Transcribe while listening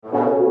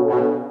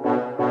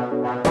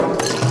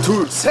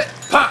둘, 셋,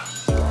 파!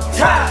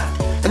 타!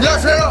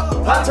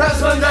 안녕하세요,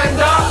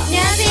 방탄소년단입니다.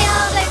 안녕하세요,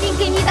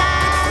 블랙핑크입니다.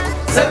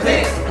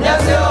 샘핑!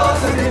 안녕하세요,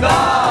 샘핑입니다.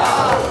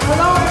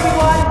 Hello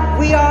everyone,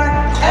 we are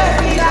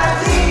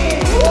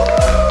fantasies.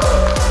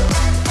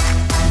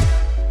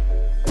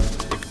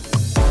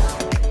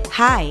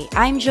 Hi,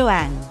 I'm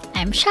Joanne.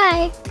 I'm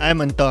Shy. I'm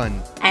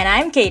Anton. And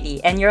I'm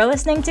Katie, and you're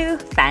listening to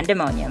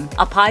Fandemonium,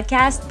 a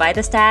podcast by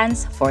the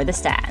stands for the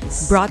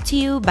stands. Brought to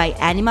you by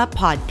ANIMA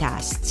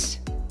Podcasts.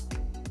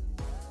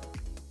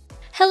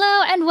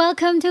 Hello and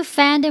welcome to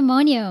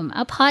Fandemonium,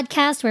 a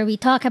podcast where we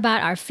talk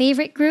about our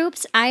favorite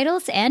groups,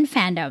 idols, and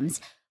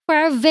fandoms. For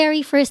our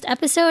very first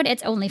episode,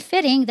 it's only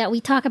fitting that we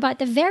talk about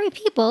the very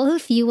people who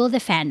fuel the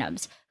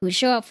fandoms, who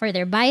show up for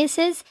their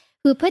biases,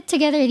 who put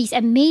together these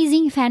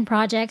amazing fan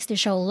projects to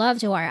show love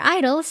to our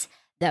idols,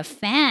 the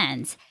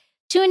fans.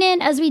 Tune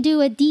in as we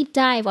do a deep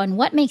dive on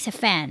what makes a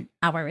fan,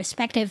 our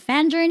respective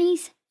fan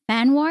journeys,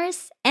 fan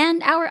wars,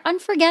 and our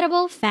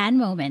unforgettable fan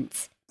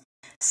moments.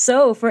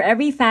 So, for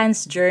every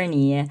fan's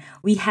journey,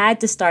 we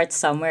had to start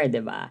somewhere,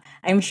 diba?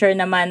 I'm sure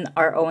naman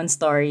our own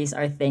stories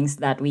are things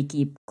that we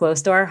keep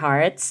close to our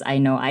hearts. I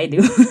know I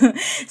do.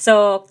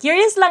 So,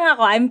 curious lang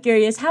ako. I'm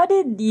curious, how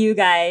did you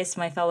guys,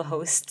 my fellow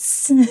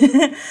hosts,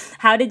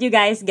 how did you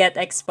guys get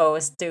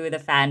exposed to the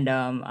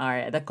fandom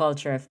or the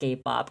culture of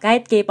K-pop?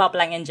 Kahit K-pop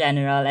lang in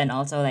general, and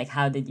also like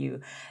how did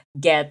you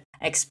get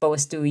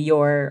exposed to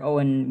your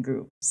own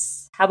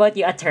groups? How about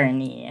you,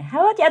 Attorney?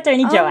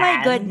 Joanne? Oh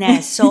my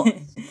goodness. So,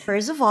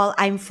 first of all,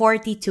 I'm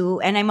 42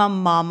 and I'm a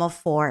mom of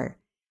 4.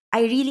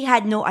 I really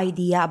had no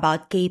idea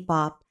about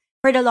K-pop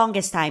for the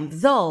longest time.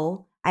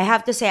 Though, I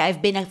have to say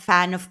I've been a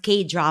fan of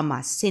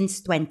K-dramas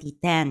since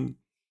 2010.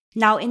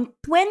 Now, in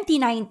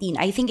 2019,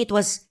 I think it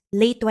was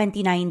late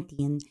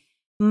 2019,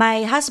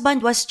 my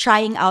husband was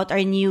trying out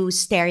our new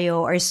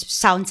stereo or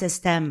sound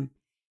system.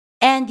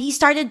 And he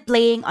started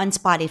playing on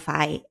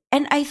Spotify.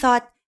 And I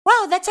thought,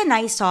 wow, that's a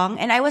nice song.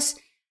 And I was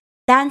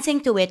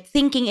dancing to it,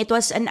 thinking it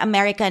was an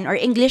American or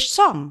English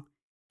song.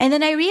 And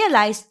then I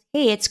realized,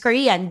 hey, it's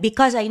Korean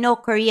because I know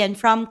Korean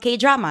from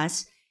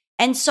K-dramas.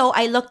 And so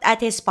I looked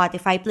at his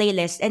Spotify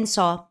playlist and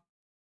saw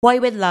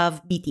Boy With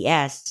Love,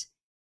 BTS.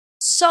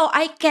 So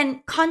I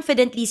can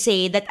confidently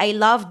say that I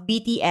loved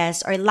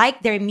BTS or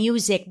liked their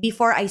music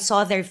before I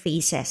saw their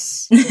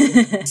faces.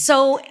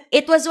 So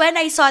it was when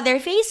I saw their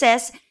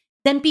faces,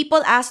 then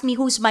people asked me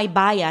who's my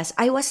bias.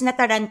 I was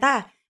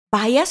nataranta.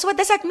 Bias? What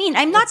does that mean?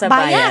 I'm not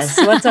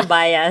biased. What's a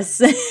bias?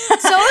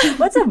 So,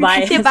 what's a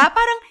bias? Diba?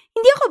 Parang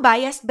hindi ako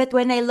biased, but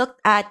when I looked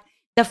at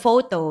the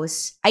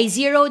photos, I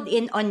zeroed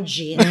in on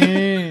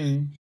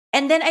Jin.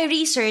 And then I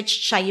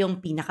researched siya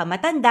yung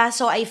pinakamatanda,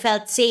 so I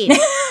felt safe.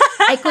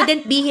 I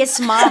couldn't be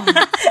his mom.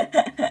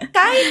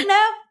 Kahit na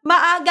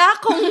maaga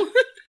akong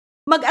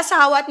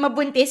mag-asawa at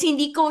mabuntis,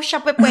 hindi ko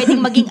siya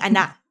pwedeng maging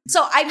anak.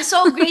 So I'm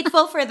so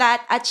grateful for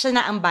that at siya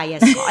na ang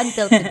bias ko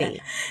until today.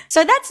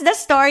 So that's the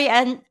story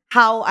and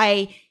how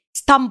I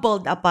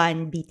stumbled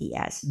upon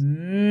BTS.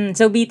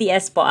 So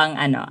BTS po ang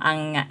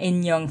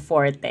inyong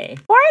forte.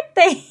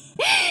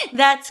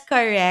 That's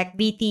correct.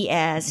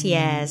 BTS,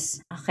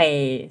 yes.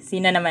 Okay,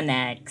 sino naman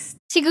next?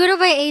 Siguro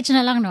by age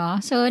na lang, no?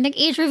 So,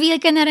 nag-age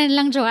reveal ka na rin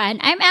lang, Joanne.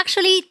 I'm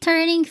actually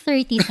turning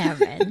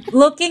 37.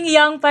 Looking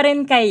young pa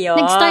rin kayo.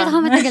 Nag-start ako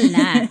matagal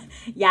na.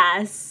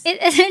 Yes.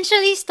 It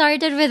essentially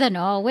started with the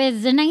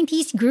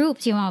 90s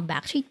groups, yung mga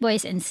Backstreet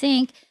Boys and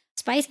NSYNC,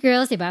 Spice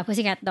Girls, diba?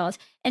 Pussycat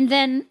Dolls. And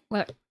then,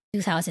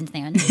 2000s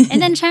na yun. And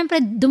then, syempre,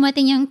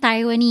 dumating yung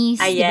Taiwanese,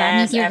 diba?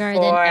 Yes, Meteor F4.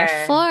 Garden,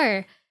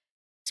 F4.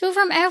 So,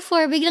 from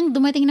F4, biglang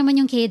dumating naman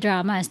yung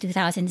K-dramas,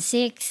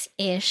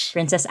 2006-ish.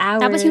 Princess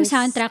Hours. Tapos yung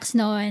soundtracks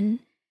noon.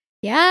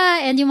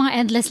 Yeah, and yung mga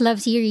Endless Love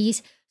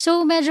series.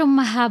 So, medyo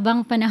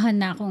mahabang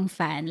panahon na akong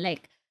fan.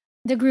 Like,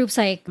 the groups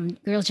like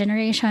Girl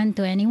Generation,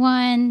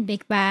 2NE1,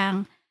 Big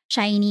Bang,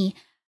 SHINee.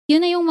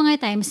 Yun na yung mga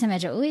times na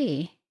medyo,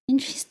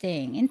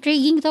 interesting.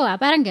 Intriguing to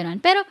parang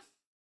ganon. Pero,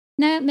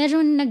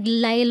 medyo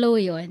naglaylo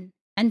yun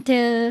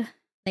until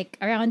like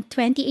around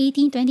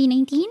 2018,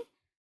 2019.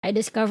 I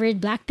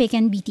discovered Blackpink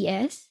and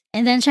BTS.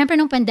 And then, syempre,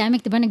 nung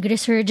pandemic, diba,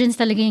 nag-resurgence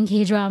talaga yung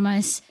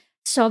K-dramas.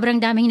 Sobrang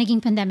daming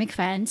naging pandemic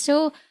fans.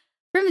 So,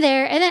 from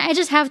there, and then I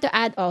just have to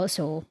add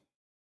also,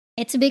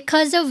 it's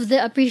because of the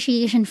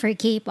appreciation for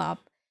K-pop,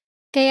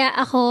 kaya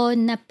ako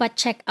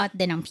napa-check out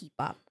din ng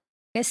P-pop.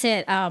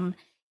 Kasi,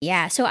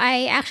 so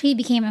I actually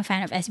became a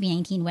fan of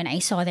SB19 when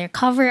I saw their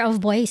cover of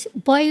Boy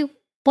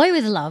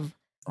With Love.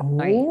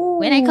 Sorry.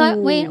 When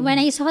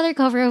I saw their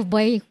cover of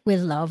Boy With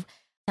Love,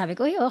 sabi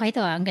ko, okay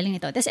to, ang galing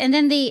nito. And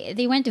then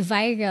they went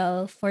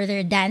viral for their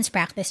dance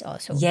practice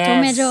also. Yes. So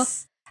medyo,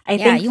 I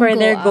think for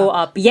their go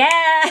up.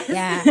 Yes!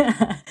 Yeah.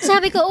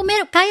 Sabi ko,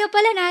 kaya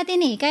pala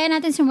natin kaya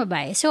natin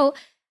sumabay. So,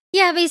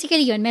 yeah,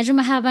 basically yun, medyo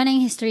mahaba na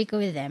yung history ko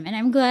with them. And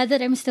I'm glad that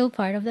I'm still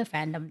part of the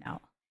fandom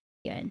now.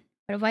 Yun.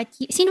 But what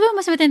sino ba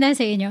mas matanda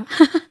sa inyo?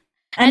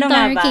 Ano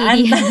nga Anton or ba?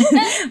 Katie?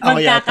 Ako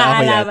yata.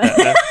 Magkakaalaman.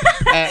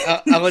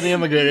 Ako na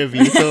yung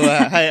magre-review. So,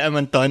 hi, I'm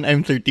Anton.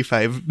 I'm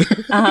 35.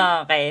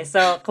 Okay.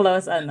 So,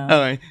 close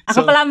Okay.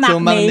 Ako pala, Mac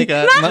Mang May.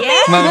 Nika.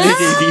 Mang May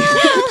Katie.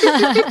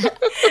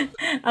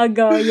 I'll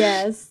go,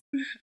 yes.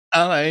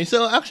 Okay.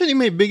 So, actually,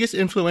 my biggest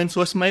influence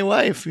was my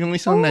wife. Yung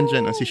isang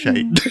nandyan, si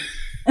Shai.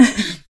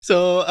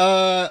 So,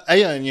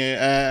 ayun.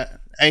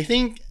 I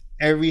think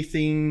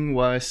everything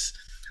was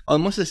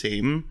almost the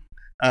same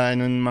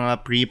nung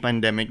mga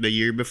pre-pandemic, the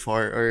year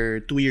before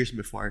or 2 years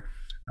before,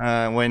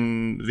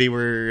 when they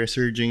were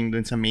resurging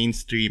dun sa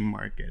mainstream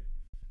market.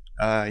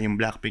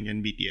 Yung Blackpink and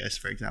BTS,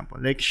 for example.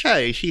 Like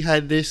she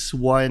had this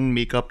one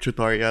makeup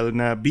tutorial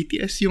na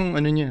BTS yung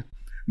niya,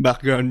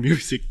 background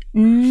music.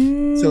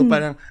 So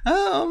parang,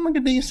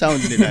 maganda yung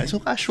sound nila. So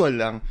casual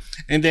lang.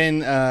 And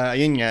then,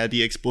 yun nga,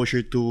 the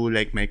exposure to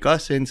like my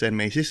cousins and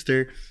my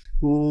sister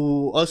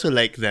who also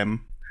like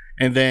them.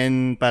 And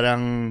then,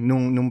 parang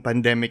nung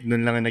pandemic,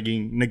 nun lang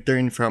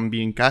nag-turn from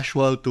being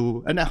casual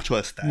to an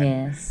actual stan.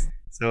 Yes.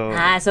 So,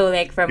 so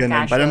like from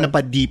ganun, casual. parang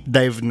napa-deep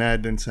dive na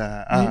dun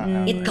sa,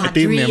 It got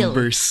ito yung real.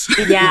 members.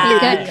 Yeah. It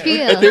got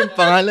real. Ito yung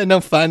pangalan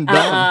ng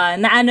fandom.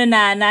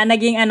 na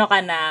naging ka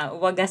na,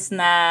 wagas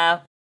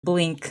na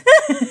blink.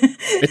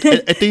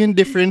 Ito yung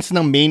difference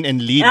ng main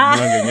and lead.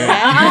 Mga ganyan.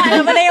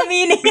 Ano ba na yung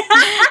meaning?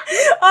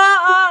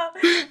 Oo.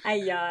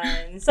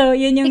 Ayun. So,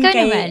 yun yung Ikaw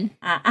kay... naman.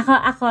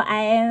 Ako,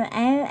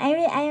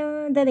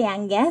 I'm the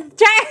youngest.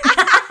 Char!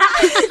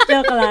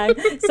 Joke lang.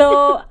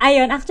 So,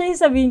 ayun. Actually,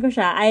 sabihin ko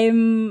siya,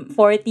 I'm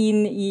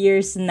 14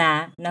 years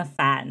na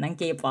fan ng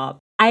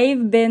K-pop.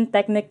 I've been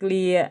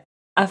technically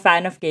a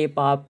fan of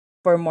K-pop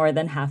for more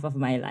than half of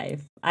my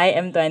life. I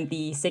am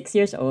 26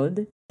 years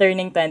old,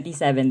 turning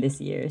 27 this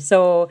year.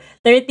 So,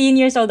 13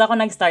 years old ako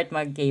nag-start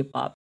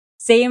mag-K-pop.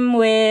 Same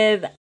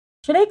with,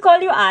 should I call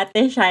you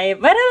ate, Shai?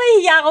 Parang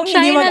mahihiya akong hindi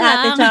Shai na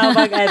mag-ate lang.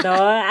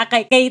 siya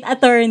kay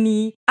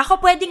attorney.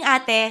 Ako pwedeng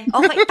ate.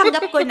 Okay,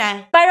 tanggap ko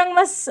na. Parang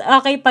mas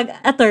okay pag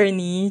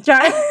attorney. Char.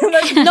 No,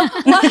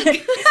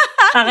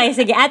 Okay,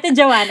 sige. Ate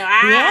Joanna.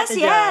 yes, Ate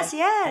yes, Joanna.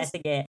 yes.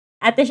 Sige.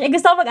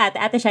 Gusto ko mag-ate.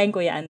 Ate Shai,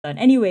 Kuya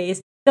Anton. Anyways,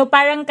 so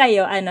parang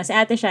kayo, si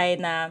Ate Shai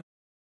na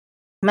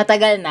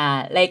matagal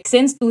na. Like,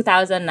 since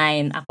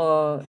 2009,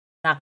 ako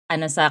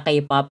sa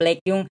K-pop. Like,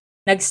 yung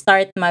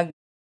nag-start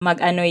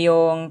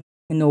yung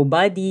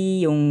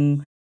Nobody,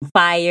 yung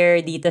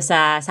Fire dito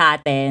sa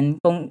atin.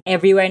 Kung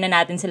everywhere na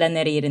natin sila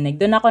naririnig.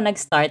 Doon ako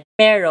nag-start.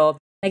 Pero,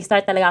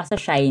 nag-start talaga ako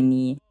sa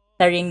Shiny.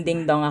 Sa Ring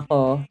Ding Dong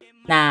ako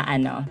na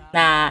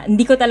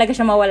hindi ko talaga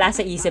siya mawala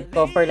sa isip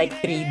ko for like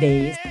 3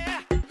 days.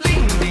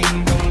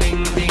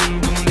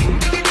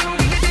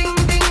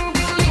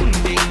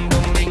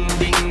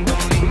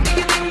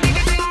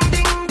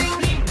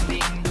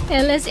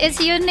 LSS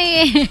yun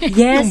eh.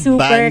 Yes, Yung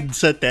super. band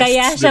sa tests,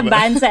 Kaya siya diba?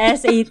 banned sa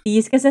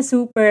SATs kasi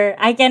super.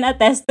 I can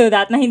attest to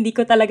that na hindi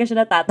ko talaga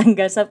siya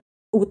natatanggal sa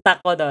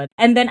utak ko doon.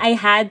 And then I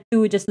had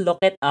to just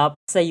look it up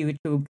sa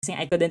YouTube kasi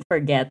I couldn't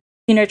forget.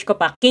 Sinearch ko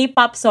pa,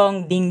 K-pop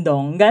song Ding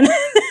Dong. Ganun.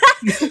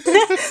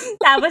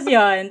 Tapos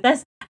yun.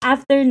 Tapos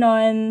after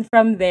nun,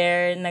 from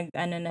there, na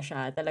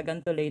siya, talagang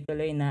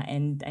tuloy-tuloy na.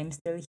 And I'm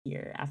still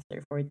here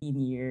after 14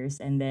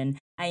 years. And then,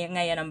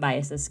 ngayon ang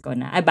bias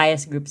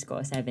groups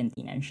ko, 17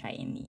 and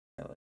Shiny.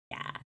 So,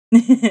 yeah.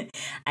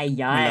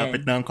 Ayan.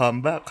 Malapit na ang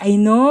comeback. I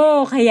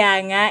know. Kaya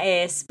nga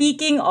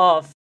Speaking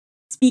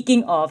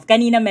of,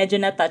 kanina medyo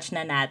na-touch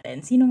na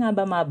natin. Sino nga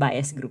ba mga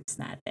bias groups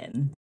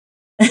natin?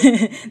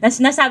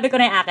 Nasabi ko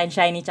na yung akin,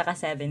 Shiny tsaka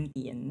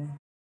 17.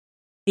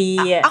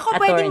 Ako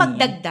pwede attorney.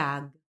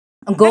 magdagdag.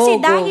 Go, Kasi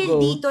go, dahil go.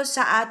 dito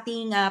sa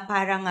ating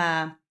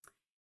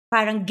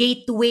parang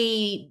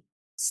gateway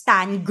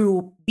stan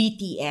group,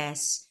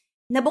 BTS,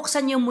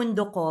 nabuksan yung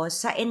mundo ko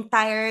sa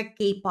entire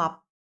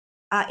K-pop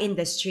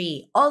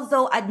industry.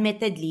 Although,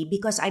 admittedly,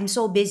 because I'm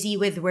so busy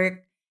with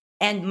work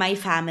and my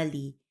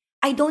family,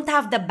 I don't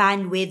have the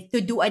bandwidth to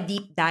do a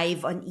deep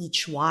dive on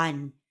each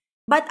one.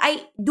 But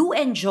I do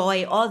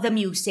enjoy all the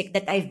music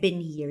that I've been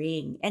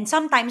hearing. And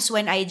sometimes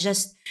when I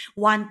just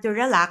want to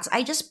relax,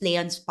 I just play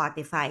on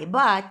Spotify.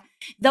 But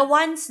the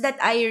ones that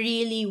I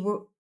really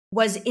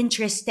was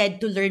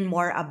interested to learn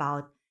more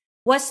about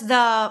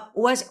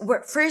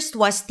first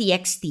was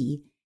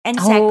TXT and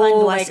second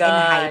Oh was my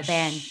gosh.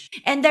 Enhypen.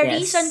 And the Yes.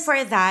 reason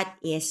for that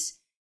is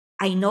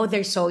I know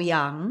they're so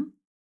young,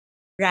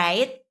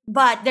 right?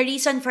 But the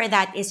reason for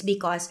that is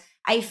because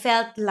I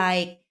felt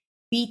like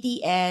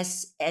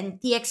BTS and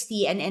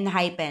TXT and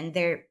Enhypen,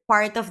 they're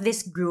part of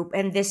this group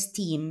and this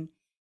team.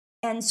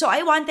 And so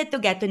I wanted to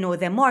get to know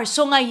them more.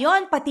 So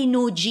ngayon, pati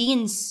New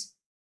Jeans.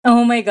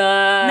 Oh my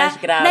gosh,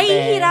 grabe.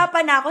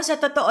 Nahihirapan ako sa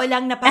totoo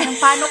lang na parang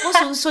paano ko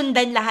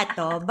susundan lahat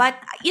to. But,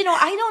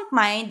 I don't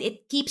mind.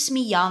 It keeps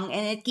me young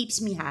and it keeps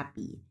me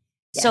happy.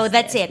 So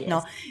that's it,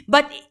 no?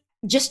 But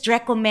just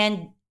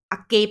recommend a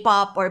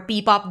K-pop or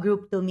P-pop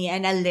group to me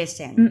and I'll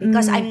listen.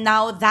 Because I'm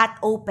now that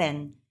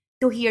open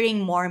to hearing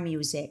more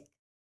music.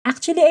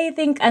 Actually, I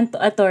think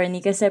attorney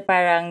kasi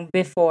parang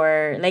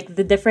before, like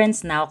the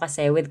difference now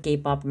kasi with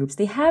K-pop groups,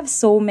 they have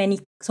so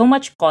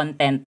much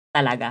content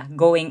talaga,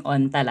 going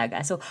on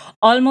talaga. So,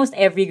 almost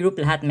every group,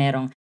 lahat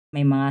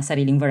may mga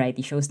sariling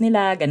variety shows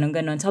nila,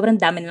 ganun-ganun. Sobrang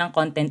dami nilang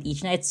content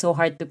each na it's so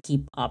hard to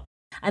keep up.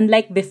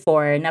 Unlike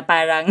before, na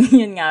parang,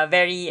 yun nga,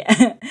 very,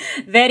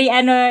 very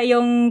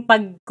yung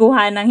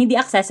pagkuha ng hindi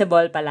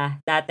accessible pala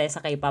dati sa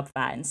K-pop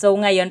fans. So,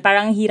 ngayon,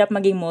 parang hirap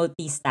maging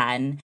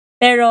multi-stan.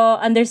 Pero,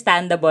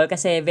 understandable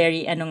kasi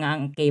very, nga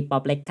ang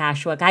K-pop, like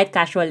casual, kahit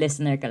casual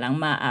listener ka lang,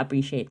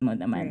 ma-appreciate mo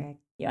naman.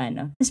 Correct.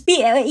 Yung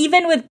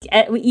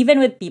even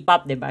with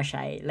P-pop, diba,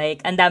 Shai?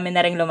 Like, ang dami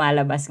na rin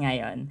lumalabas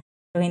ngayon.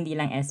 So, hindi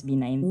lang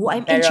SB19. Ooh,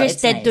 I'm Pero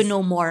interested it's to nice.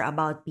 know more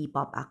about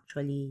P-pop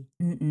actually.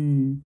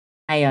 Mm-mm.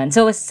 Ayun.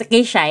 So,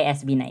 kay Shai,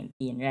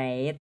 SB19,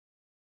 right?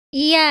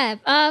 Yeah,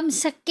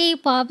 sa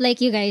K-pop, like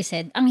you guys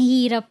said, ang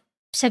hirap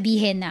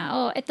sabihin na,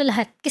 oh, ito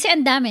lahat. Kasi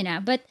ang dami na.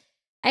 But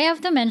I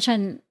have to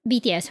mention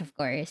BTS, of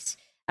course.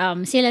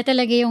 Sila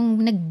talaga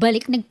yung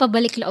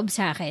nagpabalik loob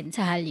sa akin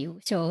sa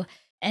Hallyu. So,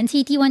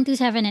 NCT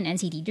 127 and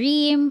NCT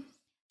Dream,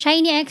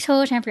 Shiny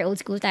EXO, syempre old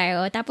school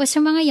tayo. Tapos sa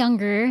mga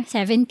younger,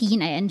 17,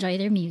 I enjoy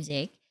their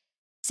music.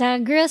 Sa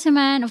girls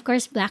naman, of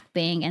course,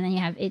 Blackpink. And then you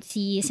have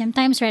ITZY,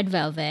 sometimes Red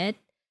Velvet.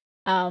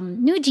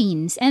 New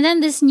Jeans. And then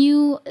this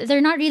new,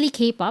 they're not really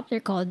K-pop,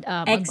 they're called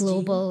a XG.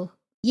 global.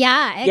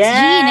 Yeah, XG.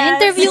 Yes!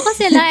 Na-interview ko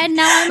sila and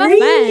now I'm a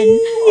fan. Really?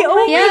 Oh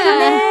my Yeah.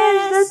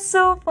 goodness! That's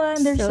so fun.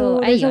 They're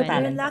so So, ayun. You're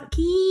talented.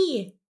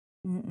 lucky.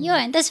 Mm-mm.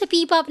 Yun. Tapos sa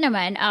P-pop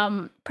naman,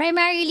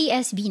 primarily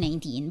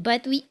SB19.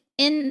 But we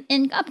in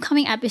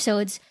upcoming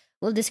episodes,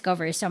 we'll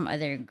discover some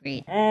other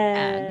great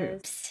Yes.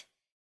 groups.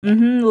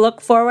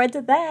 Look forward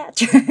to that.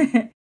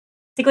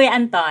 Si Kuya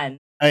Anton.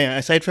 Ayan,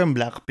 aside from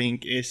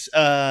Blackpink is,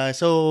 I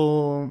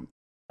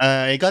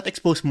got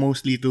exposed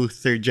mostly to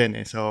third gen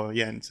eh. So,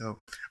 yan.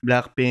 So,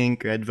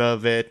 Blackpink, Red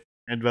Velvet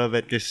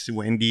is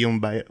Wendy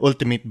yung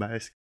ultimate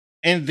bias.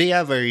 And they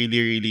have a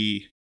really,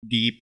 really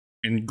deep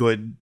and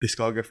good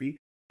discography.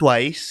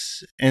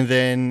 Twice. And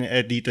then,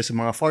 dito sa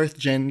mga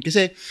fourth gen.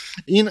 Kasi,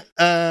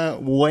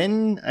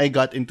 when I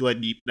got into a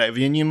deep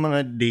dive, yun yung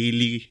mga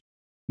daily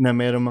na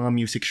merong mga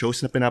music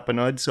shows na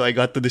pinapanood. So, I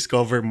got to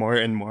discover more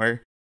and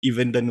more.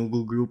 Even the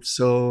Nugu group.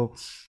 So,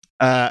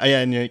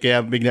 ayan yun.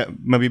 Kaya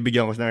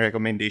mabibigyan ko ng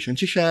recommendation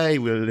si Shai.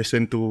 We'll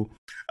listen to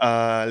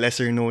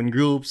lesser known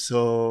groups.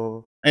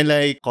 So, and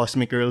like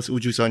Cosmic Girls,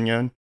 Uju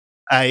Sonyeon,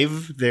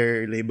 IVE,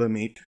 their label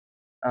mate,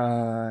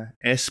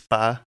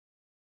 Espa,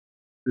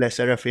 Les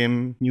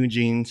Seraphim, New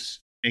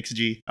Jeans,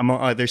 XG,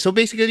 among others. So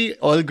basically,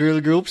 all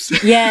girl groups.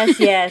 Yes.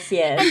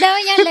 Ang dami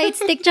niyang light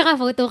stick tsaka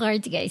photo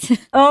cards, guys.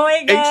 Oh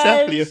my gosh.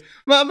 Exactly.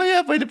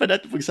 Mamaya pwede pa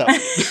natin pag-usapan.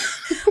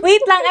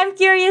 Wait lang, I'm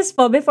curious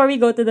po before we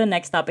go to the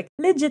next topic.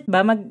 Legit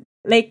ba?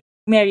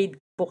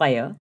 Married po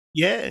kayo?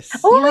 Yes.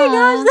 Oh my Yeah.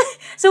 gosh.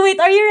 So wait,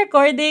 are you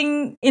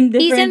recording in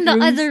different He's in the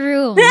rooms? other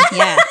room.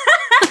 Yeah.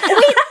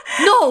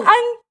 No.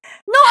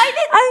 No, I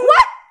didn't.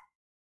 What?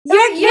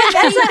 You're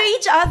next to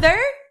each other?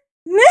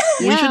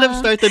 We should have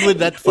started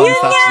with that fun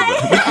fact.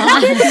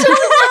 Diba?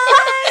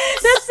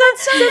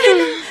 That's so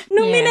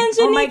nung Yeah.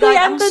 minention Oh my ni Kuya God,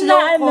 ang Anton slow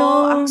na ko.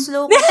 Ang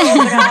slow ko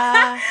sobra.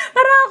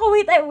 Parang ako,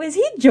 wait, was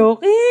he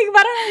joking?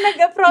 Parang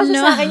nag-process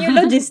No. sa akin yung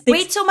logistics.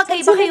 Wait, so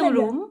magkaiba kayong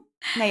room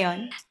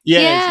ngayon? Yes,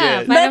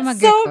 Yeah. yes. Para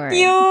That's so mag-record.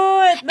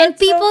 cute. And That's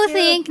so people cute.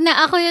 think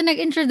na ako yung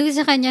nag-introduce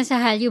sa kanya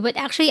sa Hallyu, but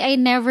actually, I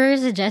never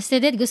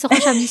suggested it. Gusto ko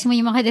siya mismo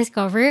yung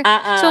maka-discover.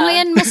 So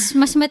ngayon,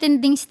 mas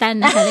matinding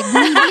stan na siya. Like,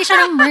 bumibili siya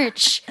ng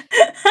merch.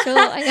 So,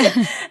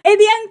 ayun. Eh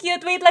di ang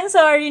cute. Wait lang,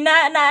 sorry.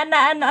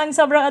 Ang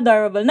sobrang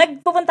adorable.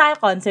 Nagpupunta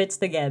kayo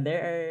concerts together?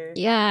 Or...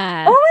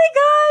 Yeah. Oh my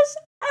gosh!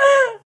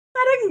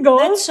 Parang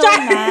ghost. That's so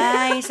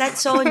nice. That's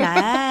so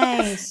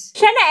nice.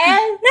 Siya na,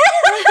 El.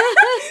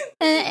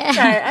 Eh,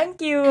 Char, ang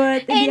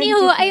cute. Hindi, ang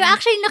Anywho, cute I'm niya.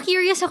 actually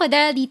na-curious ako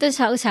dahil dito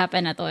sa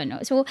usapan na to, no?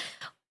 So,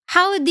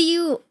 how do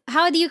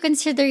you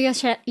consider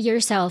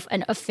yourself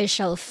an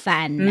official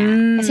fan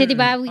na? Kasi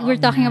diba, we were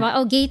talking about,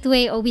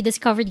 gateway, we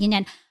discovered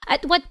ganyan.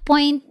 At what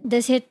point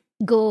does it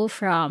go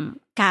from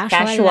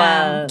casual.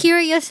 lang,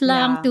 curious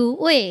lang, Yeah. to,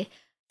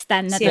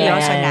 stan na to.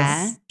 Seryoso na?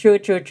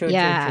 True.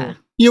 Yeah.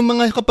 Yung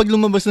mga kapag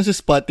lumabas na sa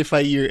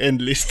Spotify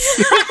year-end lists.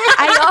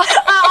 Ay,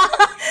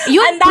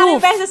 yun Ang daming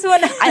proof. beses mo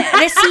na. Ay,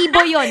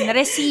 resibo yun.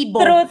 Resibo.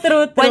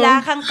 True.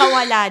 Wala kang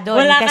kawala doon.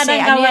 Wala ka kasi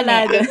nang kawala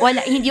doon.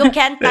 you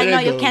can't, you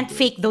Talaga. can't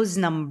fake those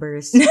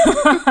numbers.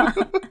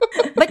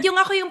 But yung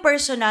ako yung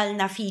personal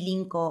na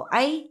feeling ko,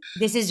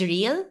 this is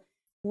real,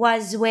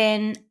 was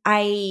when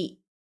I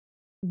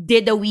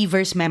did a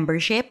Weavers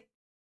membership.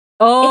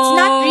 Oh. It's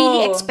not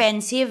really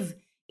expensive.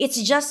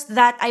 It's just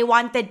that I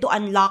wanted to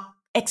unlock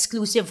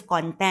exclusive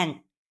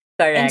content.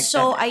 Correct. And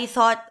so I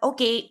thought,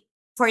 okay,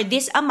 for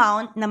this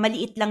amount na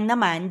maliit lang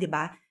naman, 'di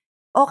ba?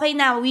 Okay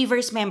na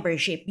Weavers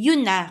membership.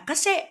 Yun na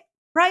kasi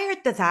prior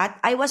to that,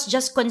 I was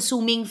just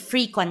consuming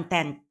free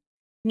content,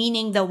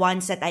 meaning the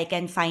ones that I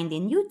can find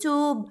in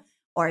YouTube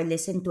or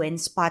listen to in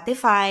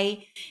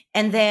Spotify,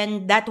 and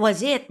then that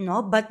was it,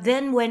 no? But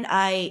then when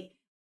I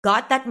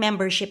got that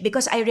membership,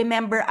 because I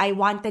remember I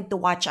wanted to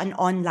watch an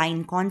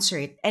online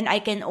concert and I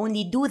can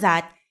only do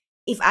that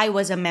if I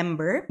was a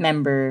member.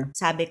 Member.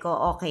 Sabi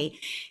ko, okay.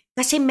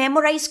 Kasi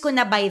memorize ko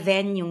na by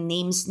then yung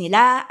names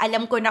nila.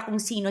 Alam ko na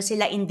kung sino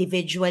sila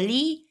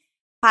individually.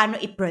 Paano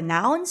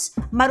i-pronounce.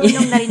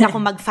 Marunong na rin ako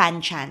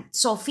mag-fan chant.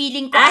 So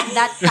feeling ko at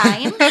that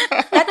time,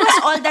 that was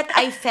all that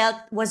I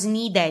felt was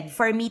needed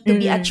for me to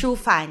be a true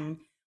fan.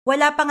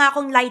 Wala pa nga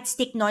akong light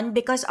stick nun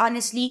because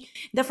honestly,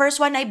 the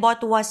first one I bought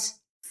was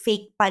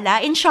fake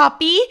pala in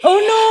Shopee. Oh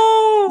no!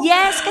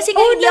 Yes, kasi nga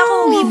hindi ako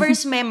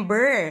Weavers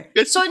member.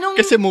 So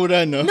Kasi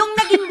mura, no? Nung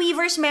naging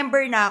Weavers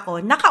member na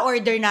ako,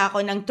 naka-order na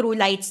ako ng true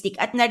light stick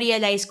at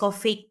na-realize ko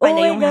fake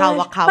pala yung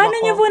hawak-hawak Paano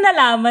ko. niyo po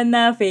nalaman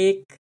na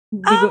fake?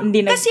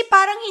 Kasi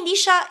parang hindi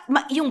siya,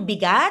 yung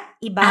bigat,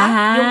 iba,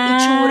 yung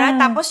itsura,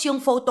 tapos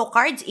yung photo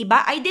cards, iba.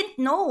 I didn't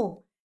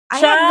know. I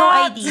had no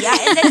idea.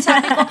 And then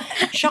sabi ko,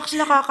 shucks,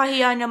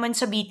 nakakahiya naman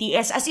sa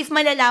BTS. As if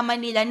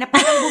malalaman nila na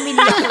parang bumili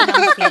ako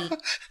ng fake.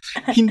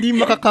 Hindi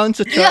makakount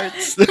sa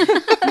charts.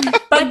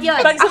 But yun,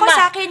 ako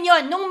sa akin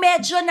yun, nung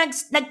medyo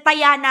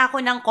nagtaya na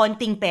ako ng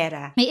konting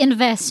pera, May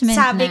investment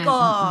sabi na. ko,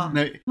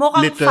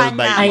 mukhang Little fan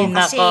na bite. ako Ay,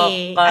 kasi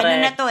nako, ano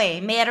na to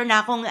meron na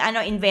akong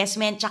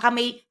investment, tsaka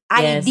may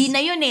ID na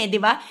yun di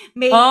ba?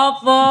 May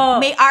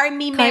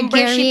army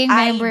membership Card-carrying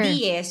ID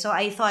member. So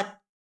I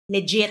thought,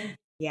 legit.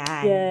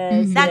 Yan.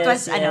 Yes, That yes,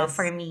 was yes.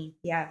 for me.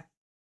 Yeah.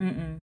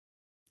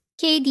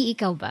 KD,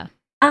 ikaw ba?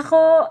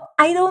 Ako,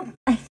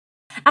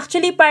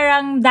 actually,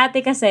 parang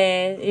dati kasi,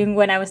 yung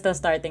when I was still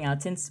starting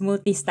out, since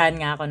multi-stan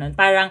nga ako nun,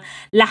 parang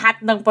lahat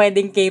ng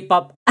pwedeng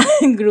K-pop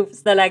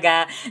groups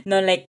talaga,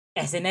 no, like,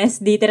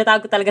 SNSD,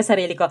 tinatawag ko talaga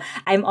sarili ko.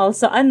 I'm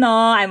also a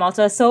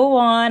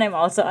So1, I'm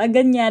also a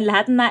ganyan,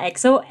 lahat na,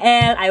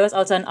 XOL, I was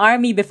also an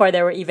ARMY before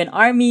there were even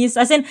ARMYs.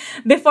 As in,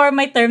 before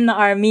my term na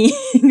ARMY,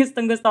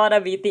 gustong-gusto ko na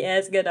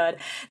BTS, gano'n.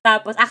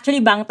 Tapos, actually,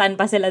 Bangtan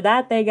pa sila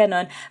dati,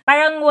 gano'n.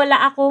 Parang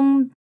wala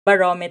akong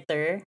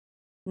barometer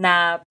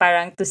na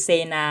parang to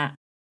say na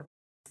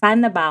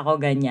fan na ba ako,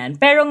 ganyan.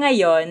 Pero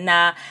ngayon,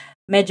 na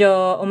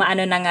medyo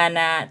umaano na nga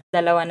na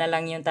dalawa na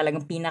lang yung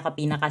talagang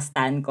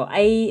pinaka-stan ko.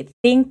 I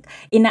think,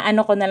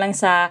 inaano ko na lang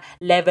sa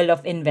level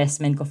of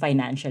investment ko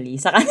financially.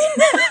 Sa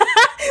kanila.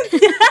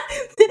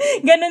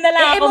 Ganun na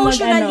lang ako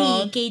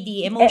emotionally, KD,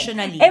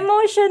 emotionally.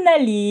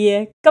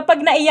 Emotionally,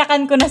 kapag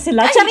naiyakan ko na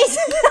sila, charis!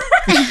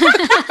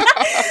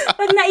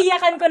 Pag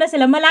naiyakan ko na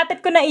sila, malapit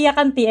ko na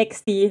iyakan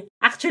TXT.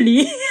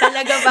 Actually.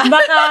 Talaga ba?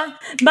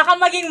 baka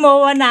maging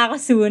MOA na ako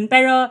soon.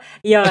 Pero,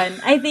 yon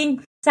I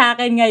think, sa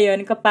akin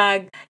ngayon,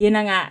 kapag, yun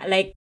na nga,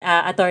 like,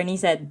 attorney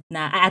said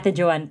na, Ate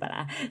Joanne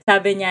pala,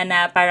 sabi niya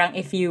na parang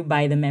if you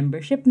buy the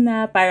membership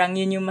na, parang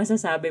yun yung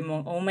masasabi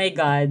mong, oh my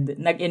God,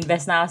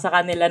 nag-invest na ako sa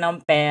kanila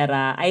ng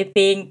pera. I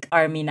think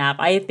army na ako.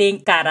 I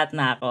think karat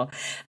na ako.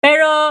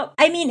 Pero,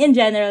 I mean, in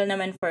general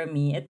naman for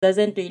me, it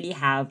doesn't really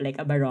have like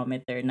a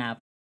barometer na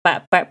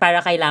para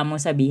kailangan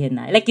mong sabihin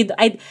na. Like,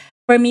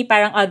 for me,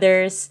 parang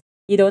others,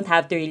 you don't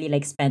have to really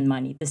like spend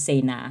money to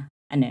say na,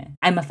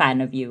 I'm a fan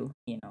of you,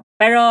 you know.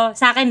 Pero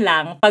sa akin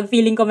lang, pag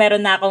feeling ko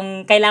meron na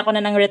akong, kailangan ko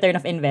na ng return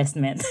of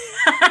investment,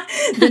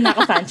 doon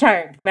ako fan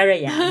chart. Pero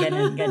yeah,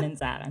 ganun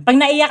sa akin. Pag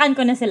naiyakan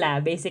ko na sila,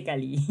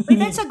 basically. But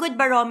that's a good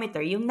barometer,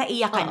 yung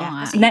naiyakan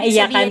na. Kasi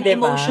naiyakan, diba?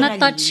 emotionally,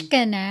 Na-touch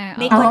ka na.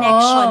 may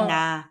connection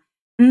na.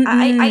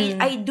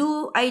 I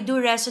do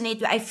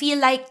resonate. I feel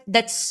like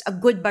that's a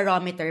good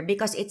barometer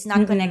because it's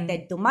not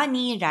connected to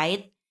money,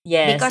 right?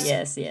 Yes, because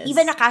yes.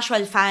 even a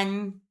casual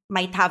fan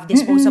might have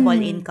disposable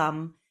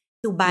income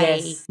to buy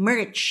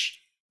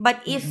merch.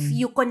 But if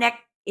you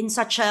connect in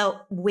such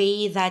a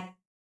way that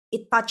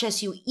it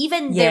touches you,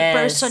 even their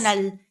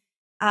personal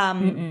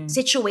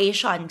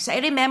situation. So I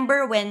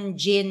remember when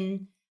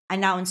Jin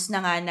announced na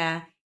nga na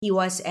he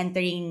was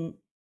entering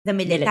the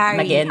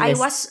military. I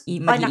was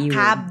on a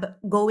cab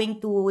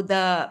going to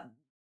the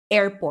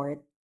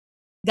airport.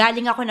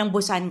 Galing ako ng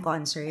Busan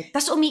concert.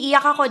 Tapos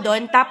umiiyak ako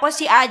doon. Tapos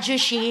si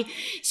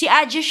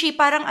Ajushi,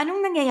 parang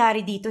anong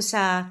nangyayari dito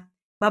sa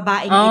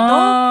babaeng ito?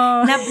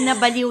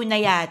 Nabaliw na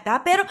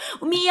yata. Pero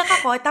umiiyak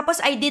ako. Tapos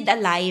I did a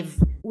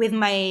live with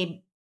my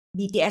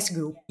BTS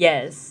group.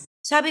 Yes.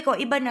 Sabi ko,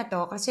 iba na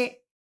to. Kasi,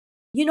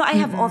 you know, I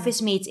have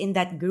office mates in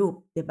that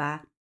group.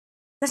 Diba?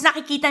 Tapos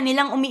nakikita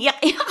nilang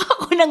umiiyak-iyak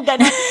ako ng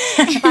gano'n.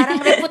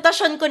 Parang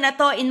reputasyon ko na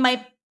to in my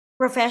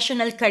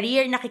professional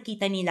career,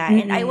 nakikita nila.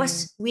 And I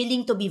was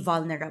willing to be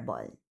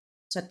vulnerable.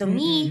 So to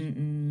me,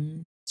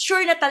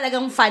 sure na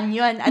talagang fan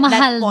yun at Mahal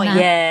that point. Na.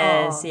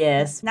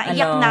 Yes.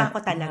 Naiyak na ako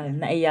talaga.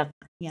 Naiyak.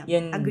 Yeah,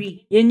 Yun,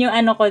 agree. Yun yung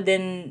ano ko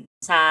din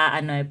sa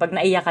pag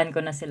naiyakan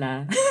ko na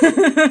sila.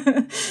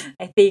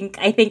 I think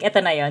ito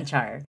na yon,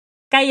 Char.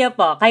 Kayo,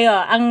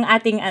 ang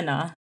ating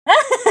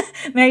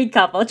married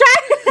couple.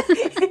 Char!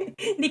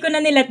 Hindi ko na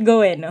nilet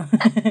go no?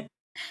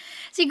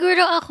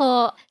 Siguro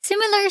ako,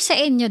 similar sa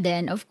inyo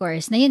din, of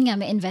course, na yun nga,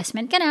 may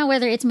investment ka na,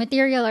 whether it's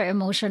material or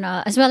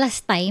emotional, as well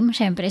as time.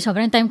 Syempre,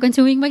 sobrang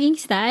time-consuming maging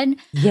stan.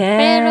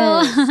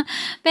 Yes.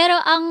 Pero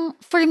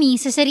for me,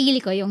 sa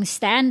sarili ko, yung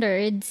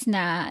standards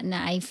na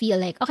I feel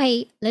like,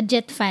 okay,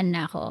 legit fan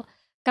na ako.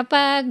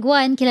 Kapag,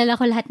 one, kilala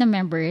ko lahat ng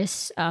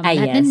members,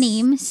 lahat ng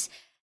names.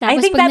 I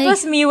think that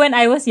was me when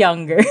I was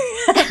younger.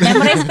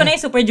 Memorize ko na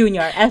yung Super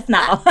Junior. Elf na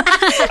ako.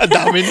 Ang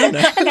dami nun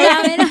ah. Ang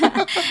dami na.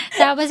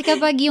 Tapos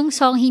kapag yung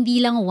song,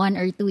 hindi lang 1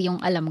 or 2 yung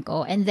alam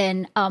ko. And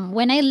then,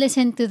 when I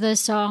listen to the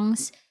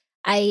songs,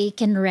 I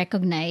can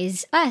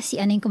recognize,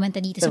 si ano yung kumanta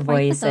dito The sa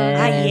part na to. voices.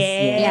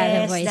 Yes, Yeah,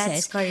 the voices.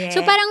 that's correct.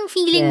 So parang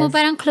feeling mo, Yes.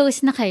 parang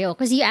close na kayo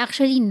because you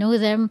actually know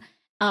them,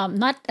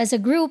 not as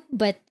a group,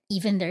 but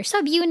even their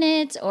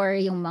subunits or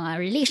yung mga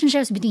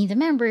relationships between the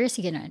members,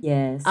 gano'n.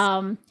 Yes.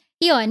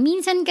 Yun,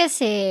 minsan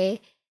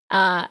kasi,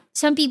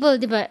 some people,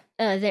 di ba,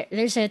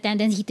 there's a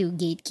tendency to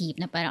gatekeep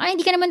na parang,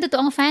 hindi ka naman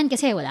totoong fan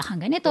kasi wala kang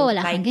ganito,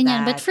 wala kang Like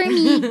ganyan. that. But for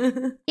me,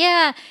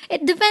 yeah,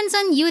 it depends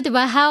on you, di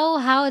ba,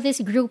 how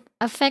this group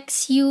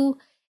affects you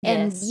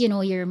and, Yes. you know,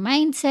 your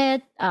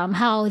mindset,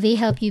 how they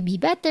help you be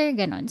better,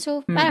 ganon.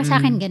 So, para sa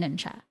akin, ganon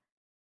siya.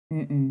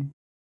 Mm-mm.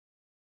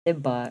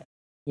 Diba?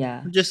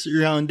 Yeah. Just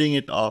rounding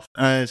it off.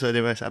 So,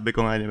 di ba, sabi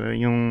ko nga, di ba,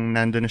 yung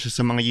nandun na siya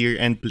sa mga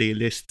year-end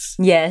playlists.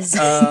 Yes.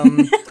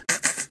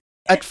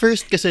 At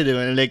first kasi, di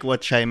ba, like what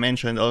Shai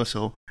mentioned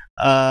also,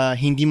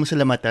 hindi mo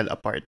sila matel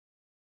apart.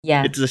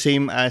 Yeah. It's the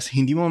same as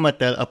hindi mo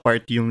matel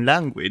apart yung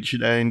language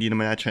dahil hindi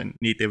naman natin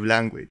native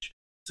language.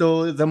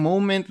 So, the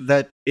moment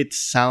that it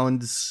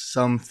sounds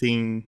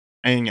something,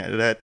 ayun nga,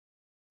 that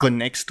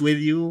connects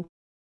with you,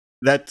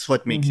 that's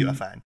what makes you a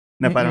fan.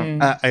 Na parang,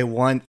 I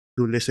want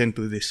to listen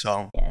to this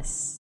song.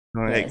 Yes.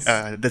 No, like,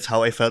 Yes. that's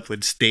how I felt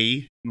with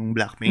Stay, nung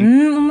Blackpink.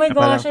 Oh my Na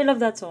parang, gosh, I love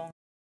that song.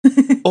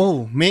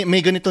 oh, may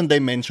ganitong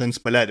dimensions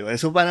pala, di ba?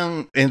 So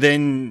parang, and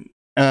then,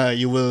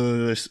 you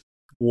will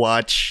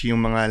watch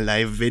yung mga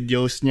live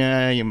videos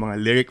niya, yung mga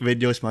lyric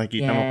videos,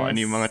 makikita mo kung ano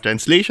yung mga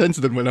translations,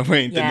 doon mo lang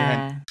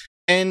maintindihan.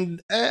 Yeah. And,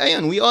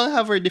 ayun, we all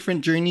have our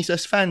different journeys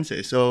as fans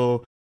eh.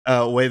 So,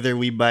 whether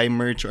we buy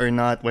merch or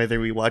not,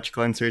 whether we watch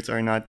concerts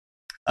or not,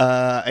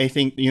 I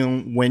think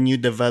yung when you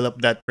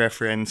develop that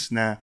preference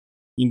na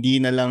hindi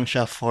na lang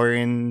siya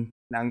foreign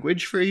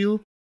language for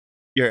you,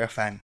 you're a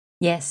fan.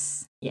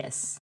 Yes.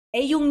 Yes.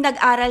 Yung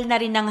nag-aral na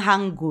rin ng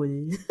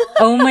Hangul.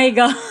 Oh my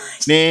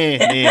gosh. Ne.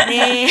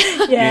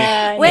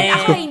 Yeah. Well, yeah.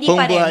 ako hindi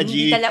pa rin.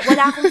 Pongbuhaji.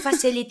 Wala akong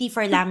facility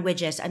for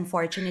languages,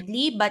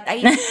 unfortunately. But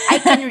I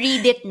can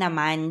read it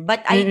naman.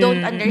 But I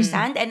don't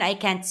understand and I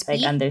can't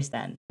speak.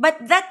 understand.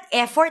 But that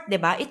effort, di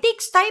ba? It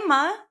takes time,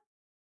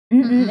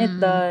 It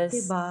does.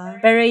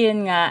 Diba? Pero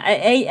yun nga,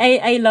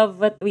 I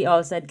love what we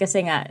all said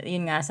kasi nga,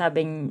 yun nga,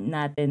 sabing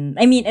natin,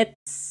 I mean,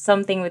 it's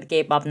something with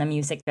K-pop na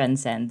music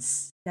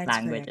transcends That's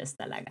languages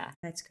talaga.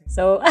 That's correct.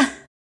 So,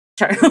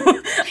 sure.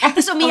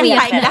 Tapos umiyak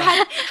tayong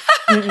lahat.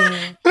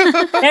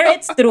 Pero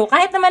it's true.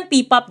 Kahit naman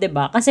P-pop,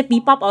 diba? Kasi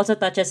P-pop also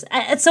touches,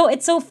 it's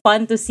so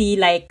fun to see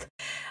like,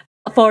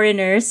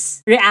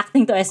 foreigners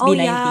reacting to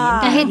SB19.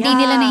 Kahit di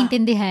nila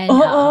naintindihan.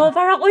 Oo,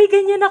 parang, uy,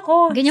 ganyan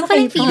ako. Ganyan Sa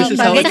pala yung K-pop. feeling This is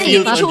pag how it Ito feels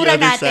yung on the itsura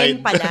other natin side.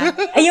 pala.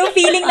 Ay, yung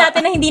feeling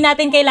natin na hindi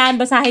natin kailangan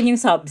basahin yung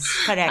subs.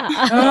 Correct.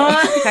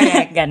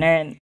 Correct.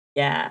 Ganun.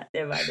 Yeah,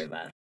 diba?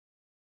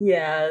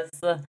 Yes.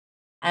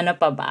 Ano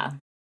pa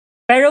ba?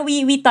 Pero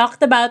we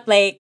talked about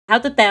like how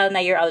to tell na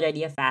you're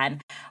already a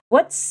fan.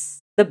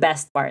 What's the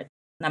best part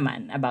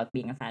naman about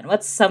being a fan?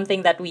 What's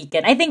something that we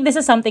can, I think this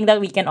is something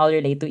that we can all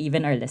relate to,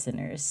 even our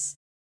listeners.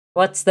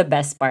 What's the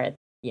best part,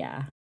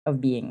 of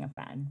being a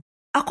fan?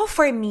 Ako,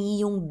 for me,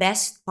 yung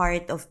best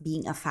part of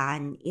being a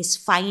fan is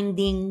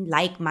finding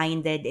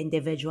like-minded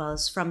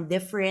individuals from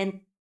different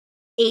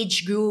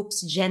age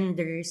groups,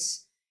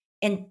 genders,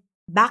 and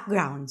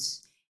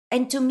backgrounds.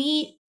 And to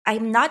me,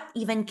 I'm not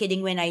even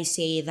kidding when I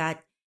say that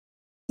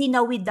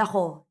tinawid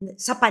ako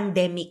sa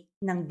pandemic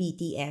ng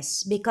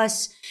BTS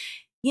because,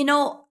 you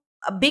know,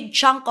 a big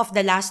chunk of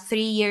the last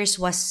 3 years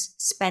was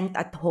spent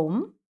at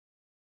home.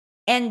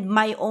 And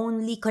my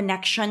only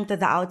connection to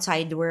the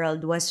outside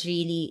world was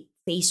really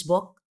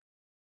Facebook.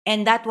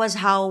 And that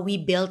was how we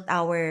built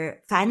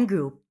our fan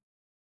group.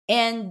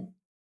 And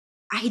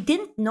I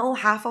didn't know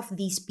half of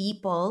these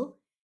people,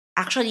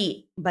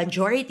 actually,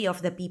 majority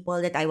of the people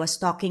that I was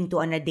talking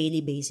to on a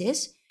daily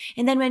basis.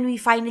 And then when we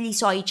finally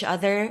saw each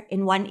other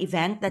in one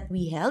event that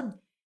we held,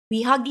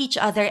 we hugged each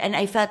other and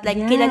I felt like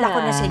kilala ko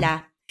na sila.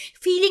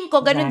 Feeling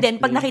ko ganun din,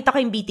 pag nakita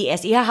ko yung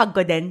BTS, ihahug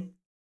ko din.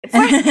 For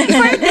a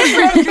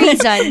different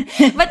reason.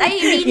 But I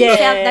really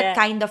felt that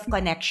kind of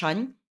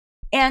connection.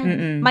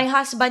 And my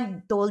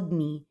husband told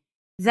me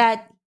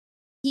that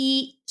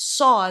he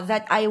saw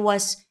that I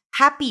was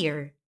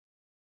happier,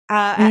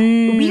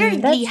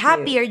 weirdly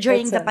happier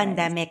during the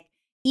pandemic,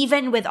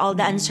 even with all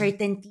the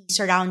uncertainty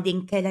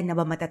surrounding kailan na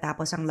ba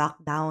matatapos ang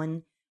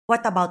lockdown,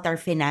 what about our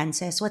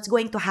finances, what's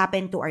going to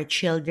happen to our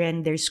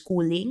children, their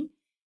schooling.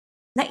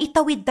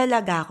 Naitawid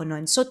talaga ako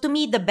nun. So to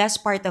me, the best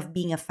part of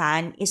being a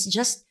fan is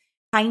just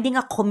finding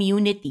a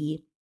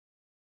community.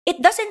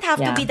 It doesn't have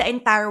to be the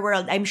entire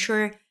world. I'm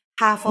sure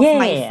half of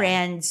my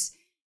friends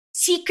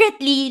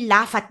secretly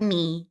laugh at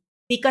me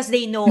because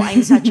they know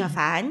I'm such a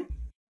fan.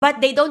 But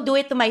they don't do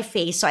it to my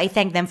face. So I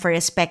thank them for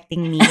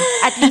respecting me,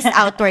 at least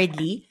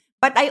outwardly.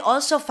 But I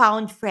also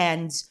found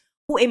friends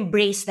who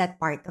embrace that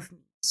part of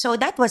me. So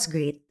that was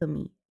great to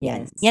me.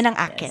 Yes. Yan ang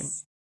akin.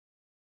 Yes.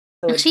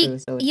 So Actually, true,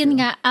 so yun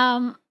true. nga,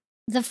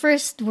 the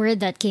first word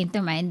that came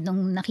to mind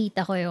nung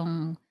nakita ko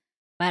yung,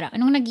 parang,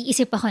 nung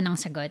nag-iisip ako ng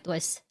sagot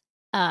was,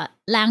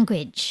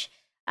 language.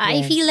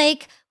 I feel Yes.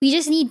 like we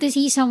just need to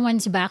see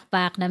someone's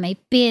backpack na may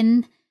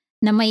pin,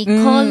 na may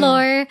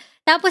color.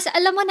 Tapos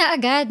alam mo na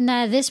agad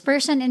na this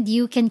person and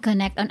you can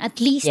connect on at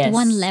least Yes.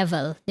 one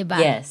level, 'di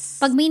ba? Yes.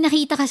 Pag may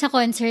nakita ka sa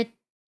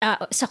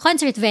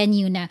concert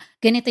venue na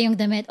ganito yung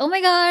damit, oh my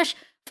gosh,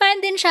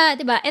 fan din siya,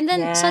 'di ba? And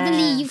then Yeah.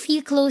 suddenly you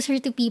feel closer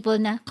to people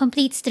na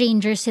complete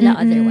strangers sila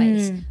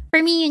otherwise. Mm-mm.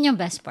 For me, yun yung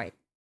best part.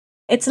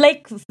 It's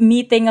like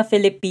meeting a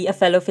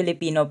fellow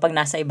Filipino pag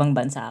nasa ibang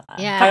bansa ka.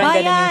 Yeah. Parang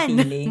ganun Kabayan! yung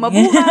feeling.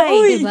 Mabuhay!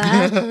 Diba?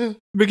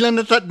 Biglang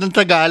ng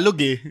Tagalog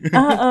eh.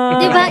 Oo.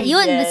 Diba?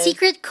 Yun, the Yes.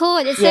 secret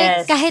code. It's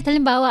Yes. like, kahit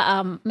halimbawa,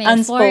 may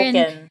foreign,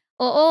 Unspoken.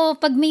 oo,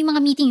 pag may mga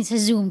meetings sa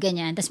Zoom,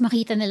 ganyan, tapos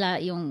makita nila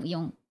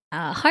yung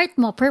heart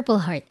mo,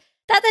 purple heart.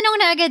 Tatanong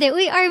na agad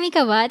uy, army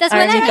ka ba? Tapos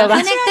wala Army na, ka ba?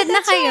 connected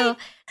na kayo.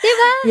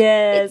 Diba?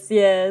 Yes,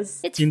 yes.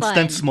 It's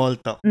Instant fun. small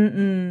talk.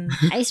 Mm-mm.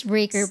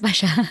 Icebreaker pa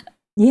siya.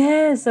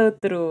 Yes, so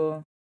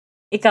true.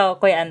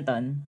 Ikaw, Kuya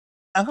Anton.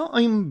 Ako,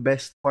 yung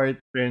best part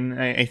rin,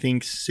 I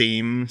think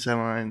same sa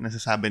mga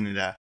nasasabi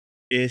nila,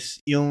 is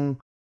yung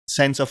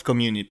sense of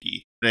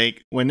community.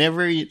 Like,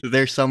 whenever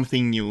there's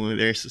something new,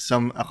 there's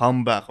a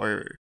comeback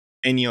or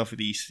any of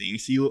these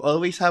things, you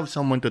always have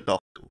someone to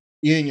talk to.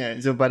 Yun nga.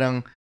 So,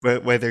 parang,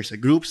 whether sa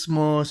groups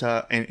mo,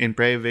 in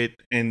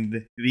private,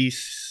 and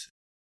these,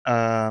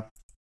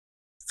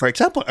 for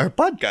example, our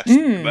podcast.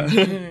 Diba?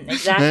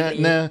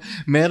 Exactly. na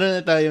meron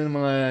na tayong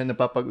mga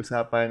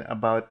napapag-usapan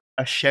about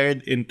a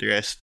shared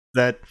interest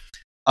that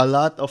a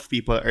lot of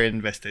people are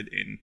invested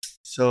in.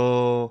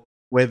 So,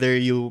 whether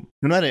you,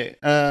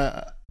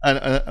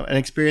 an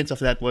experience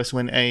of that was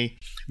when I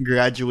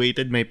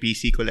graduated my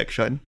PC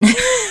collection.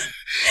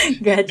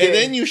 Graduate. And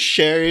then you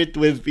share it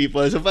with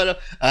people. So parang,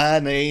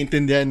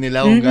 naiintindihan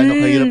nila kung gaano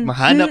kahirap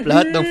mahanap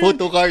lahat ng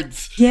photo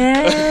cards.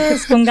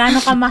 Yes, kung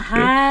gaano ka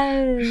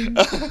mahal.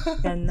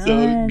 Ganon. So,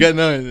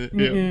 ganon.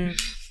 Mm-mm.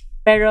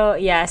 Pero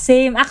yeah,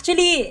 same.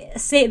 Actually,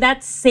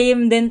 that's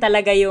same din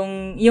talaga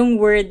yung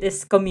word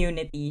is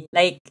community.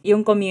 Like,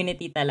 yung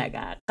community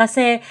talaga.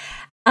 Kasi,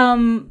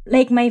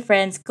 like my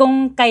friends,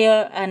 kung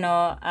kayo,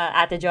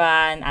 Ate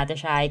Joanne, Ate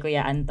Shai,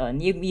 Kuya Anton,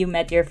 you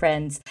met your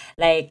friends,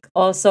 like,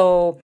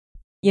 also,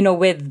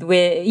 with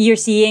you're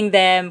seeing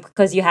them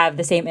because you have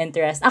the same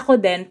interest. Ako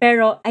din,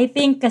 pero I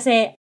think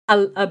kasi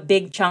a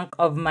big chunk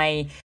of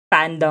my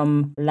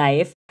fandom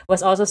life was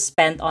also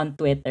spent on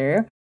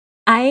Twitter.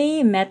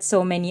 I met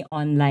so many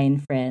online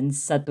friends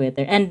sa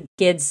Twitter. And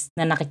kids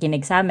na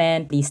nakikinig sa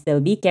amin, please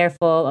still be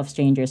careful of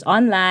strangers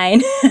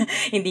online.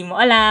 Hindi mo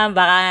alam,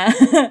 baka.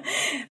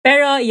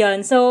 Pero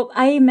yon, so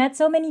I met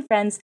so many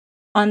friends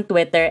on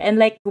Twitter. And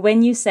like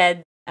when you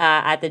said,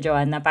 Ate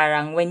Joanne, na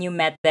parang when you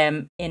met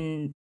them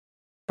in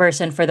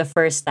person for the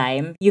first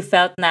time, you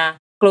felt na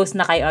close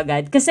na kayo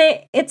agad.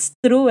 Kasi it's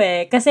true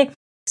Kasi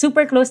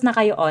super close na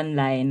kayo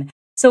online.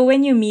 So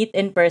when you meet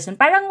in person,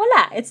 parang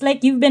wala. It's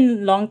like you've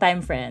been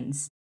longtime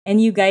friends and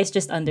you guys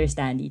just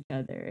understand each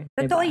other.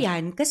 Totoo diba?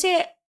 yan.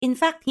 Kasi, in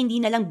fact, hindi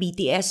na lang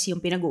BTS yung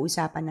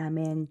pinag-uusapan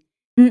namin.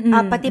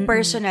 Pati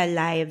personal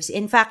lives.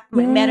 In fact,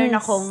 meron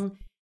akong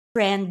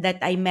friend that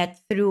I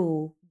met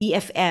through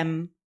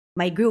BFM,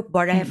 my group,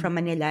 Borahe from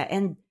Manila,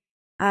 and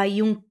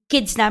yung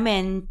kids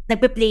namin,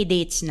 nagpe-play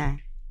dates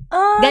na.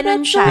 Oh,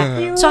 Ganon that's so siya.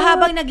 cute. So,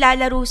 habang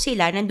naglalaro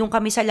sila, nandun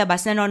kami sa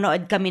labas,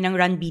 nanonood kami ng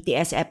Run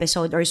BTS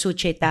episode or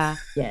Suchita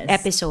Yes.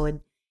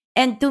 episode.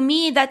 And to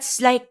me,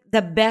 that's like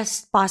the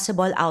best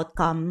possible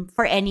outcome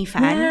for any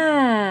fan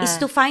Yeah. is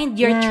to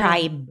find your Yeah.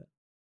 tribe.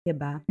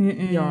 Diba?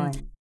 Mm-mm. Yun.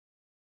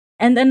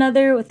 And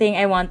another thing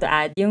I want to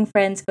add, yung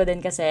friends ko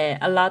din kasi,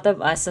 a lot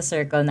of us sa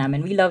circle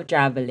namin, we love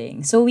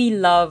traveling. So we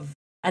love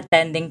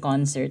attending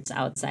concerts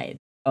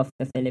outside of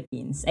the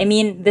Philippines. I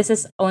mean, this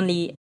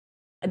only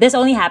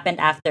happened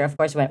after, of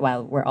course,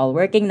 while we're all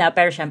working na.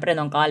 Pero syempre,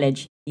 nung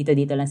college,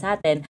 dito lang sa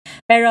atin.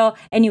 Pero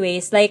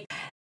anyways, like,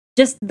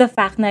 just the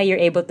fact na you're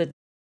able to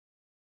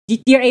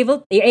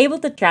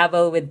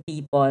travel with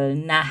people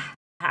na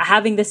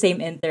having the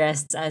same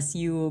interests as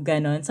you,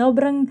 ganon.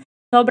 Sobrang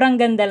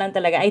ganda lang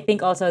talaga. I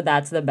think also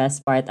that's the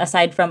best part.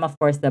 Aside from, of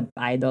course, the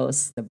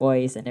idols, the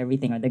boys and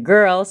everything, or the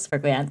girls, for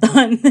Kuya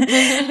Anton.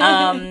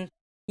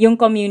 Yung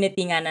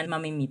community nga na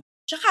mamimit.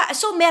 Tsaka,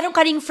 so meron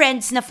ka ring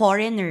friends na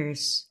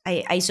foreigners,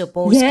 I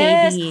suppose,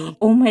 Yes! KB.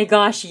 Oh my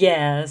gosh,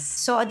 yes.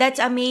 So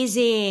that's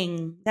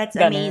amazing. That's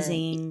Ganun.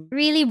 amazing.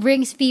 Really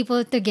brings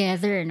people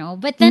together, no?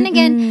 But then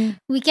again,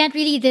 we can't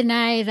really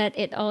deny that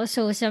it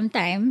also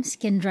sometimes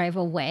can drive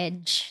a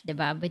wedge,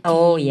 diba? Between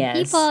Oh, yes.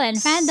 people and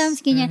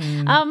fandoms, ganyan.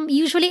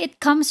 Usually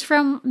it comes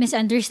from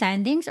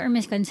misunderstandings or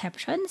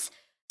misconceptions.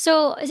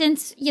 So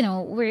since,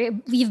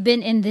 we've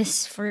been in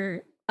this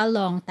for a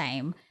long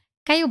time,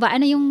 kayo ba,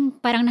 ano yung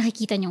parang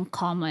nakikita niyong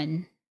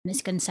common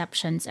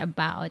misconceptions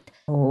about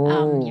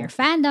your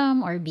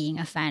fandom or being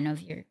a fan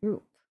of your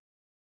group?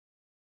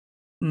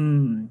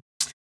 Marami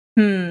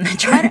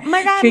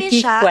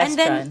Tricky siya. question.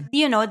 And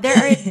then, there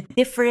are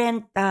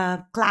different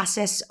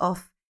classes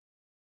of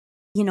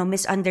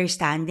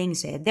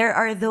misunderstandings. There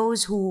are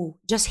those who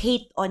just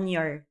hate on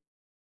your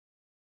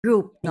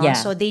group, no? Yeah.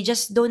 So they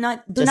just do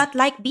not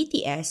like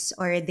BTS,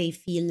 or they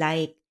feel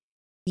like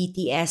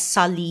BTS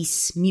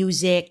sullies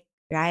music,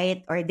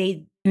 right? Or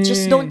they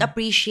just don't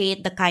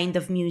appreciate the kind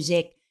of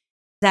music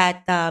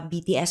that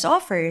BTS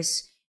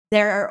offers.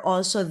 There are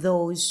also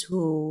those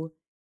who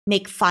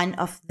make fun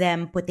of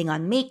them putting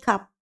on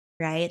makeup,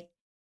 right?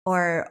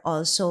 Or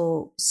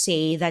also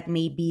say that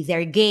maybe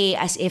they're gay,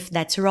 as if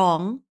that's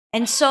wrong.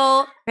 And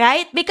so,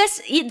 right? Because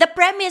the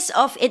premise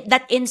of it,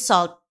 that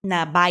insult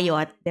na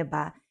bayot,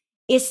 diba,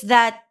 is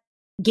that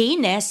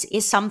gayness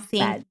is something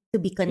Bad. to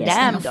be Yes,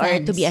 condemned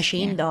or to be offense,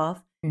 ashamed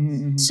of.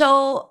 Mhm, mhm.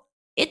 So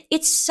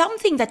it's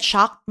something that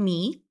shocked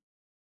me.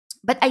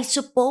 But I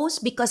suppose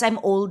because I'm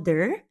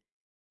older,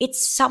 it's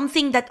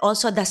something that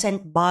also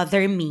doesn't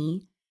bother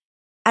me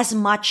as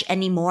much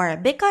anymore,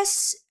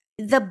 because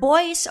the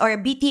boys or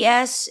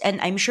BTS,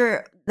 and I'm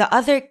sure the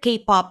other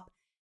K-pop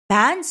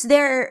bands,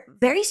 they're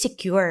very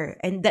secure,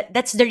 and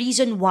that's the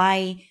reason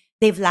why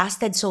they've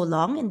lasted so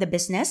long in the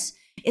business,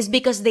 is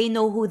because they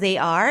know who they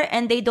are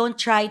and they don't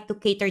try to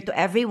cater to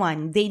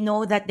everyone. They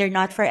know that they're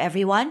not for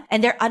everyone,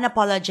 and they're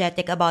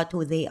unapologetic about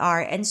who they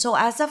are. And so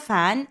as a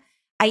fan,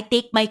 I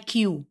take my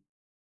cue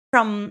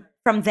from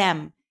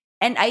them,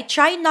 and I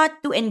try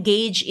not to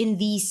engage in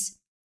these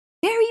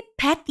very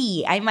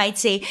petty, I might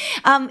say,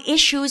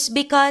 issues,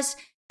 because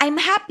I'm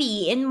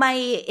happy in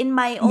my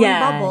own Yeah,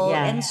 bubble,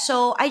 yeah. and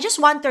so I just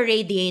want to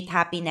radiate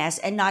happiness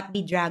and not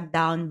be dragged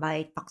down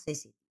by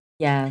toxicity.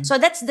 Yeah. So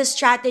that's the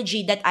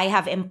strategy that I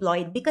have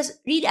employed, because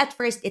really at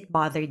first it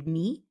bothered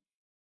me.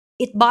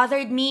 It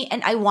bothered me,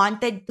 and I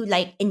wanted to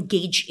like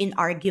engage in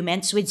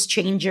arguments with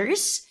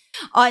strangers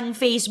on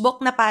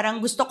Facebook, na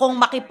parang gusto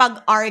kong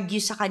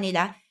makipag-argue sa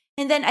kanila.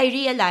 And then I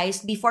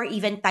realized, before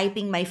even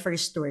typing my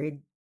first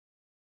word,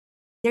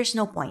 there's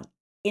no point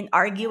in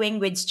arguing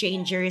with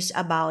strangers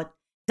about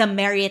the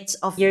merits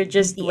of You're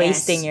just BTS.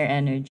 wasting your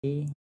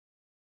energy.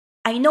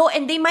 I know,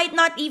 and they might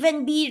not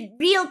even be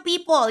real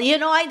people.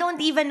 I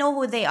don't even know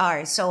who they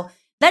are. So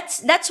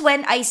that's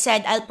when I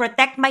said I'll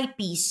protect my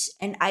peace,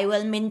 and I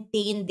will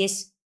maintain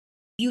this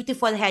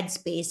beautiful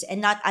headspace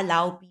and not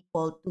allow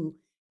people to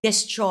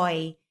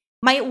destroy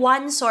my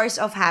one source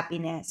of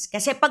happiness.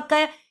 Kasi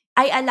pagka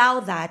I allow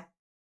that,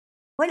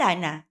 wala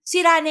na.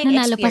 Sira na yung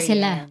Nanalo pa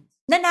sila. experience.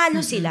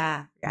 Nanalo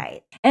sila,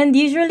 right? And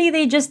usually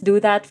they just do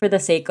that for the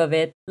sake of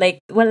it.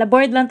 Like, wala,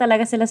 bored lang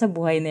talaga sila sa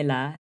buhay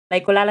nila.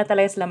 Like, wala lang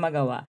talaga sila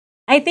magawa.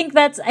 I think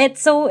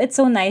it's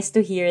so nice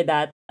to hear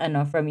that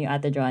from you,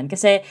 Ate John.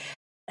 Kasi,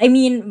 I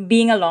mean,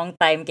 being a long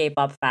time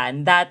K-pop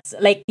fan, that's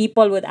like,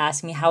 people would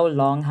ask me how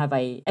long have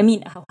I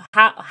mean,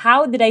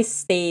 how did I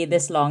stay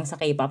this long sa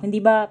K-pop? Hindi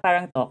ba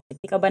parang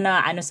toxic? Hindi ka ba na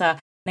sa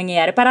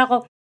nangyayari? Para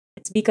ako,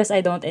 it's because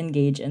I don't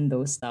engage in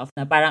those stuff.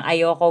 Na parang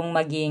ayokong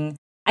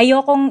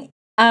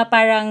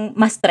parang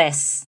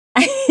ma-stress.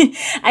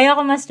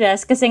 Ayoko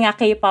ma-stress kasi nga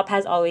K-pop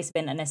has always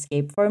been an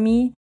escape for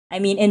me. I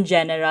mean, in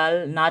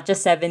general, not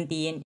just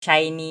 17,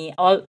 SHINee,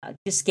 all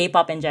just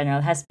K-pop in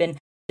general has been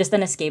just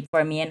an escape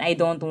for me, and I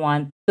don't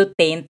want to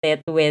taint it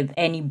with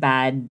any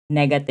bad,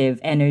 negative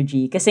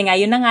energy. Kasi nga,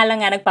 yun na nga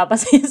lang nga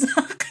nagpapasaya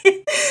sa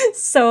akin.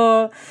 So,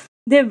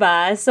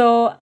 diba?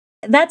 So,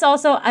 that's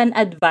also an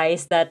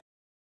advice that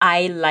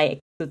I like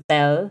to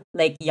tell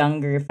like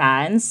younger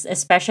fans,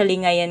 especially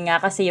ngayon nga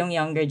kasi yung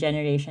younger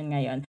generation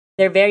ngayon,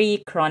 they're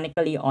very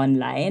chronically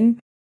online.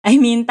 I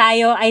mean,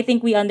 I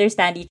think we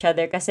understand each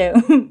other kasi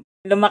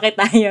lumaki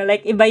tayo.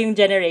 Like, iba yung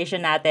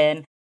generation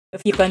natin.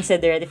 If you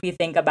consider it, if you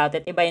think about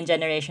it, iba yung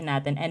generation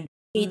natin. And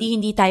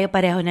Hindi tayo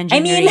pareho ng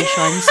I mean-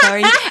 generation.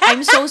 Sorry.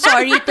 I'm so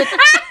sorry to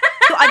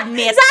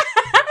admit.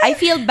 I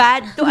feel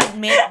bad to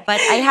admit, but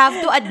I have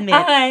to admit.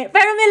 okay.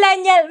 Pero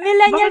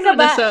millennial ka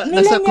ba?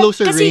 Nasa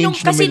closer Kasi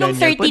range nung na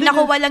 13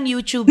 ako, walang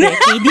YouTube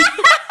KD.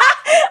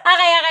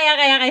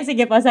 Okay.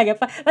 Sige po.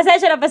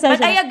 Pasensya na.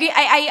 But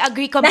I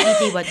agree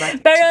completely with what.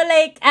 Pero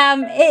like,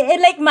 it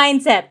like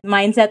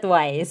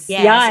mindset-wise.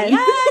 Yes. Yan.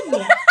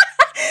 Yan.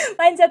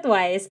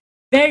 Mindset-wise,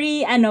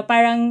 very,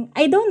 parang,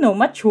 I don't know,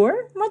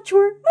 mature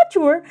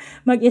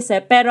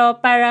mag-isip. Pero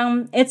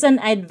parang, it's an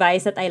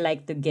advice that I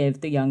like to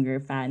give to younger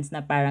fans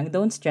na parang,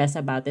 don't stress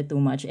about it too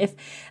much. If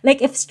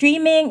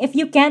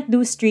you can't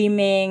do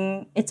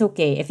streaming, it's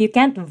okay. If you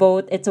can't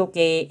vote, it's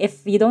okay.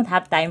 If you don't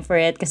have time for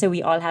it, kasi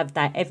we all have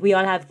time, if we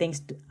all have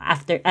things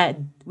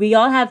we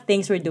all have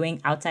things we're doing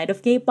outside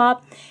of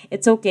K-pop,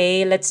 it's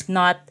okay. Let's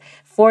not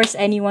force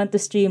anyone to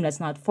stream. Let's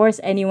not force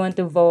anyone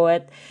to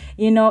vote.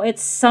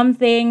 It's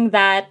something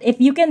that if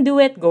you can do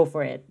it, go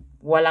for it.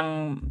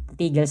 Walang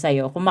tigil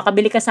sa'yo. Kung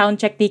makabili ka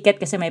soundcheck ticket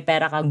kasi may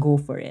pera ka, go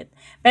for it.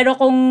 Pero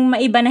kung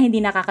maiba na hindi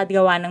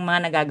nakakagawa ng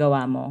mga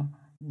nagagawa mo,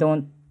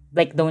 don't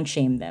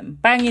shame them.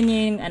 Parang yun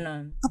yung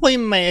Ako,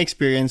 my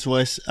experience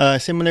was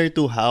similar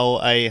to how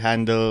I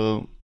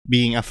handle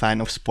being a fan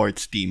of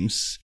sports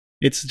teams.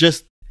 It's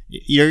just,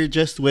 you're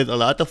just with a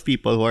lot of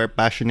people who are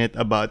passionate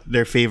about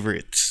their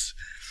favorites.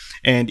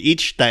 And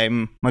each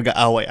time,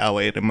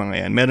 mag-aaway-aaway rin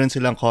mga yan. Meron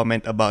silang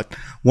comment about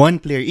one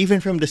player, even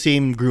from the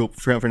same group,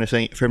 from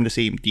the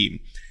same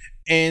team.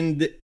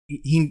 and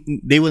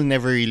they will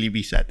never really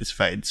be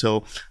satisfied.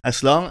 So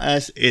as long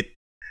as it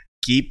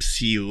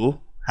keeps you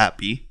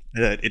happy,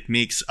 that it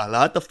makes a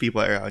lot of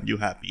people around you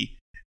happy,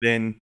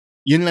 then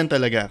yun lang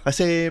talaga.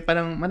 Kasi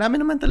parang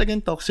marami naman talagang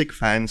toxic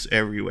fans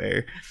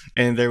everywhere.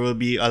 And there will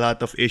be a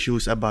lot of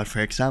issues about, for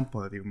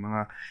example, yung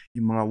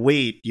mga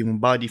weight, yung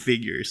body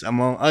figures,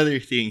 among other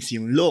things,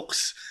 yung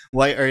looks.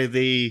 Why are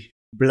they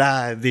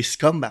blah, this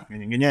comeback,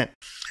 ganyan.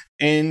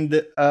 And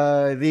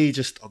they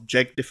just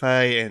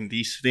objectify and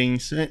these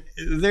things.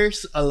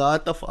 There's a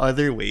lot of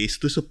other ways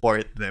to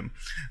support them.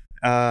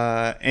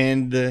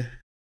 Ayun,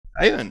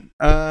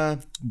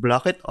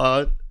 block it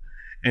out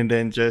and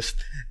then just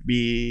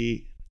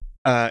be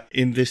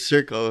in this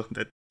circle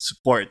that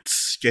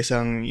supports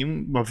kaysa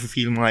yung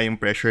ma-feel mo nga yung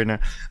pressure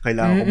na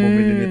kailangan ko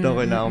bumili nito,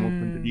 kailangan ko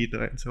magpunta dito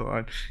and so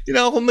on.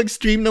 Kailangan ko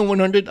mag-stream ng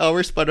 100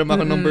 hours para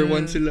maka number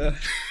 1 sila.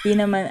 Di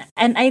naman,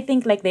 and I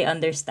think like they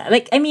understand.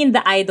 Like, I mean,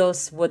 the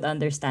idols would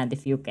understand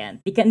if you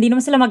can't. Hindi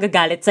naman sila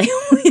magagalit sa'yo.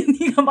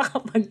 Hindi ka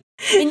makapag...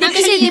 Hindi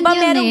kasi di ba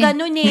merong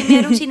ganun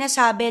merong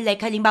sinasabi,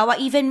 like halimbawa,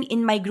 even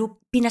in my group,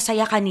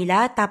 pinasaya ka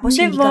nila, tapos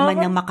hindi ka man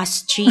na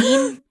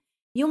makastream.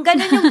 Yung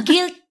ganun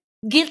yung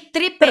guilt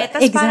trip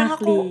Tapos parang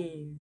ako,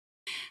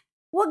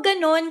 wag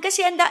ganun.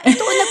 Kasi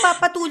ito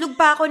nagpapatulog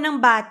pa ako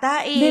ng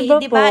bata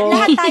Diba?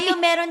 Lahat tayo,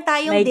 meron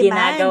tayong may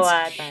demands.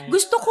 ginagawa tayo.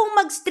 Gusto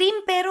kong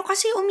mag-stream pero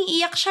kasi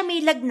umiiyak siya,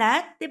 may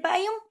lagnat. Diba?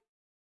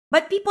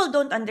 But people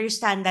don't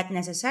understand that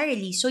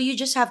necessarily. So you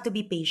just have to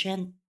be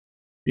patient.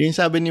 Yung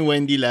sabi ni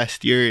Wendy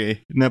last year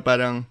na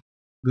parang,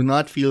 do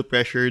not feel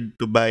pressured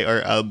to buy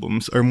our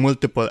albums or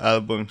multiple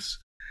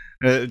albums.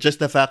 Just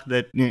the fact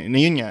that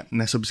yun nga,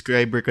 na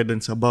subscriber ka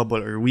dun sa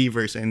Bubble or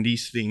Weavers and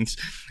these things,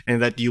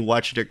 and that you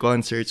watch their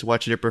concerts,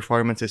 watch their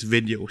performances,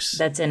 videos.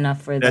 That's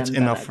enough for them. That's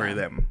enough for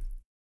them.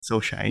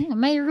 So shy. Yeah,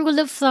 my rule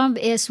of thumb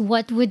is,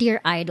 what would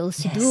your idols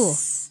do?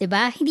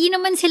 Diba? Hindi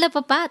naman sila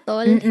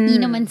papatol, hindi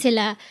naman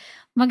sila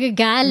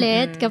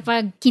magagalit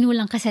kapag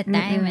kinulang ka sa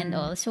time and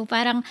all. So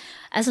parang,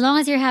 as long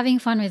as you're having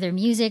fun with their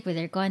music, with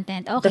their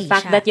content, okay the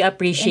fact siya. that you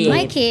appreciate. In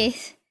my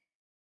case,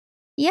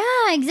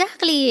 yeah,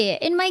 exactly.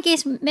 In my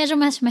case, medyo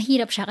mas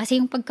mahirap siya kasi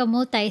yung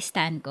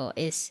pagka-multi-stan ko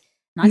is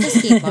not just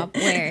K-pop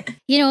where,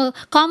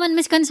 common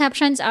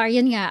misconceptions are,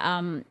 yun nga,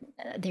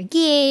 they're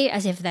gay,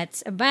 as if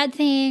that's a bad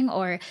thing,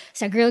 or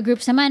sa girl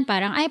groups naman,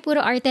 parang, ay,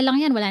 puro arte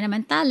lang yan, wala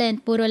naman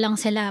talent, puro lang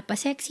sila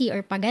pa-sexy or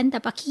paganda,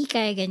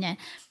 pakikay,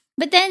 ganyan.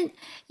 But then,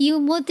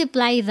 you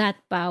multiply that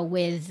pa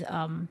with,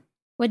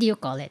 what do you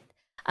call it?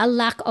 A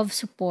lack of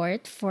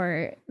support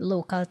for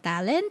local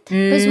talent.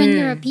 Because when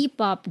you're a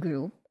P-pop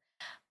group,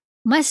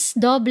 mas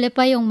doble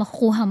pa yung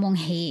makukuha mong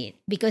hate.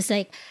 Because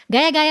like,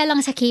 gaya-gaya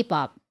lang sa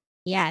K-pop.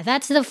 Yeah,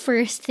 that's the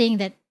first thing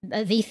that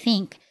they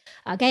think.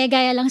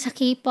 Gaya-gaya lang sa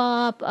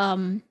K-pop,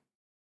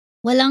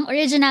 walang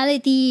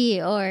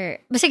originality,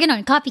 or basta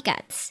ganun,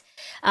 copycats.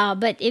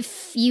 But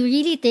if you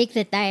really take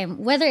the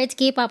time, whether it's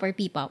K-pop or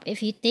P-pop,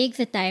 if you take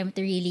the time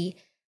to really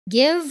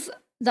give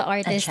the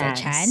artist a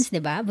chance,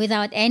 diba?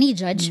 Without any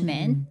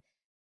judgment,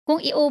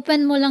 kung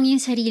i-open mo lang yung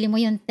sarili mo,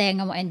 yung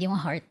tenga mo and yung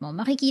heart mo,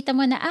 makikita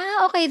mo na,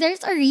 okay,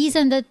 there's a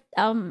reason that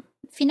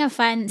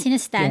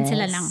sinastan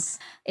sila ng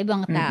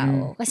ibang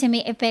tao. Kasi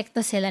may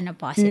epekto sila na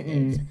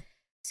positive.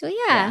 So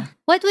yeah.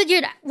 What would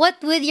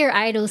your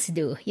idols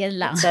do? Yan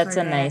lang. That's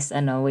a nice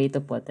way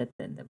to put it.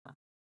 Diba?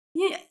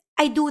 Yeah,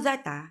 I do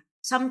that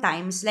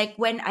sometimes, like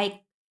when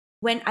I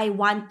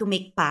want to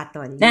make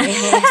patol.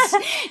 Yes.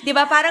 'Di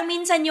ba? Parang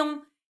minsan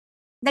yung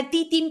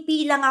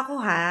nagtitimpi lang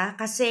ako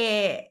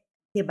kasi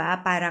 'di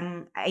ba?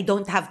 Parang I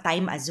don't have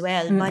time as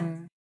well, but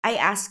I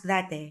ask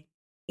that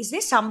is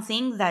this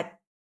something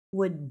that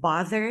would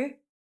bother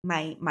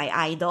my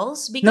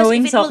idols? Because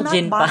Knowing if it will not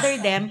Seokjin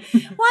bother them,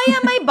 why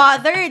am I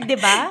bothered,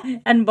 'di ba?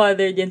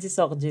 Unbothered yan si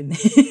Seokjin.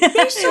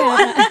 They're so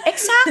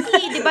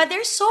exactly, 'di ba?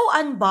 They're so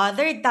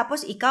unbothered,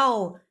 tapos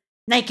ikaw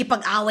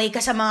nakikipag-away ka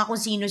sa mga kung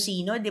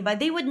sino-sino, di ba?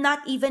 They would not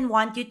even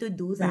want you to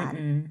do that.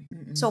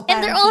 So,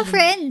 and they're all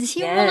friends.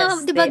 Yung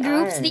mga, di ba, they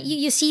groups, are.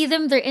 you see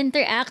them, they're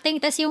interacting,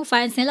 tas yung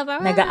fans nila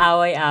parang,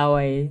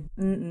 Nag-aaway-away.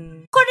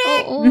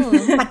 Correct. Oo.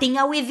 Pati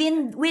nga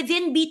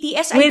within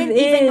BTS, I didn't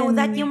even know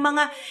that yung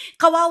mga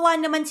kawawa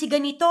naman si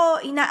ganito,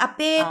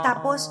 inaapi,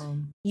 tapos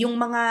yung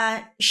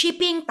mga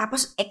shipping,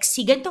 tapos ex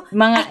si ganito.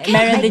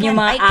 Meron din yung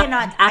mga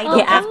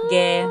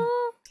akge-akge.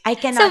 I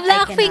cannot. Sa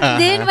Blackpink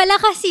din,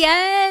 malakas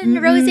yan.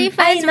 Rosé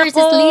fans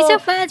versus Lisa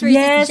fans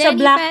versus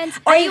Jennie fans.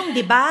 Or yung,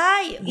 di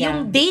ba,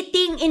 yung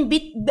dating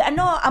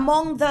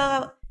among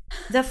the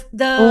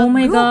oh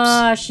my groups.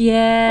 Gosh,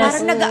 yes.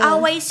 Parang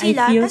nag-aaway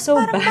sila. I feel so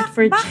parang, bad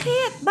for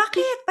Bakit? Ba't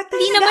tayo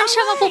Hindi naman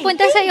siya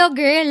mapupunta sa'yo,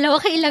 girl.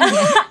 Okay lang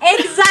yan.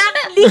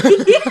 Exactly.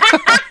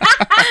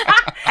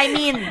 I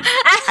mean,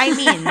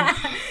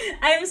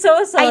 I'm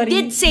so sorry. I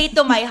did say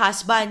to my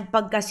husband,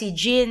 pagka si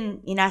Jin,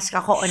 inask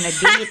ako on a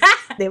date.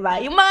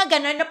 Diba? Yung mga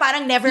ganun na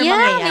parang never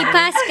mangyayari. May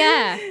pass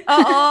ka.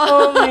 Oo.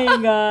 Oh my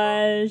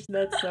gosh.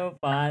 That's so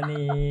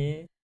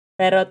funny.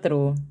 Pero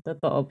true.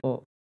 Totoo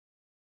po.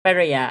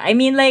 Pero yeah, I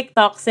mean like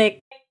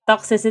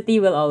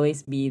toxicity will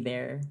always be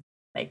there.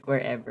 Like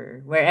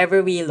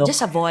wherever we look.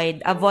 Just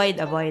avoid.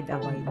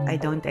 I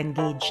don't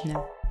engage na.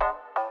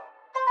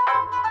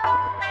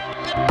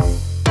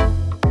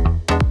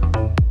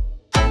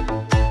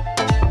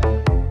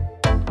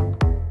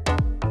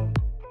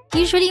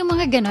 Usually yung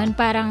mga ganon,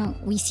 parang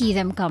we see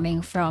them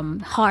coming from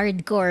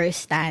hardcore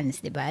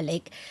stans, di ba?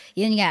 Like,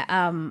 yun nga,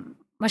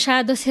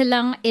 masyado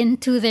silang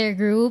into their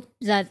group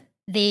that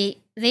they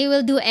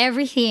will do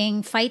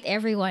everything, fight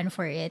everyone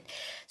for it.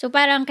 So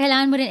parang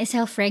kailangan mo rin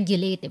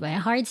i-self-regulate, di ba?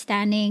 Hard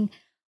standing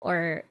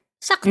or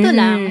sakto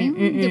lang, yung,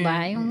 di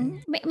ba?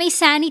 Yung may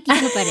sanity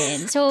ka pa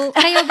rin. So,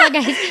 kayo ba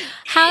guys,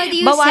 how do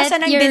you Bawasan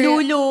set ng your...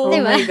 delulu. Oh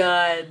Diba? my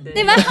God.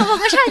 Di ba? Huwag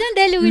masyadong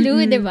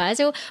delulu, di ba?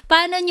 So,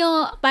 paano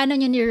nyo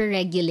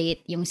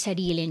nire-regulate yung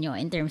sarili nyo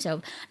in terms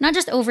of not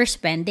just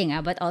overspending,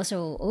 but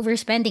also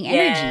overspending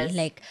energy? Yes.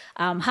 Like,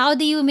 how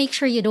do you make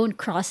sure you don't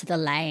cross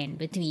the line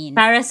between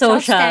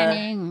Parasocial.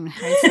 self-standing,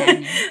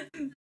 hard-standing?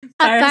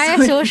 A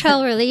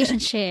parasocial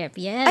relationship,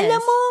 yes.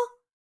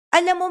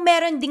 Alam mo,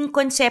 meron ding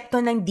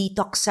konsepto ng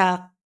detox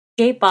sa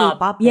K-pop.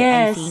 K-pop, I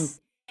Yes. think.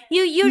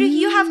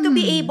 You have to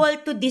be able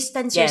to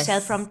distance Yes.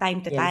 yourself from time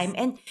to Yes. time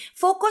and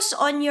focus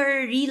on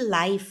your real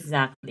life.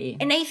 Exactly.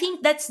 And I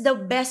think that's the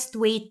best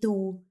way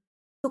to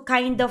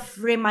kind of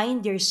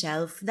remind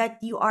yourself that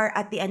you are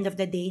at the end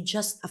of the day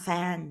just a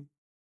fan.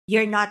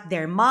 You're not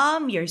their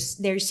mom,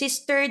 their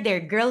sister, their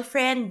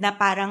girlfriend na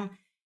parang,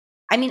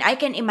 I mean, I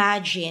can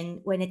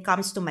imagine when it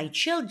comes to my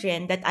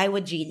children that I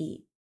would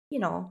really,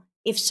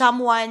 if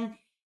someone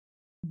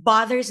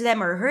bothers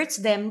them or hurts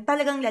them,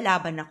 talagang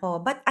lalaban ako.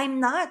 But I'm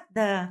not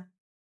the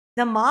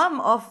mom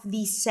of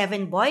these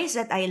 7 boys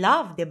that I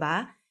love,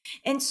 diba?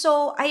 And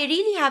so I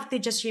really have to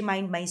just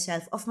remind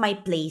myself of my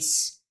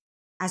place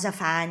as a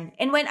fan.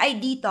 And when I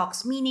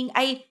detox, meaning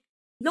I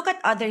look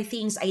at other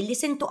things, I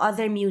listen to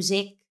other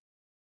music.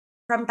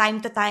 From time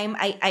to time,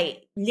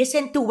 I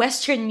listen to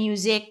Western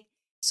music.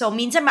 So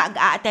minsan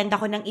mag-a-attend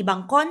ako ng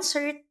ibang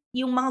concert.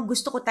 Yung mga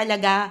gusto ko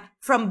talaga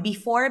from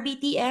before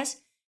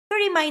BTS, to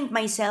remind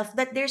myself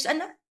that there's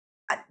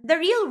the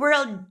real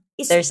world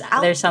is There's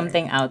out there.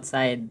 something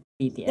outside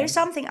BTS. There's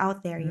something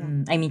out there,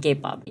 yeah. I mean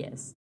K-pop,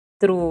 yes.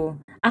 True.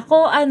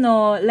 Ako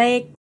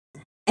like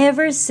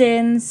ever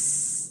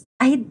since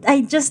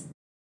I just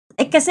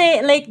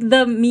kasi like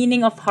the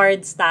meaning of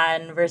hard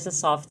stan versus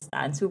soft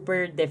stan,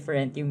 super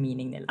different yung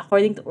meaning nila.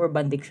 According to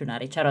Urban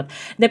Dictionary, charot.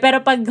 Pero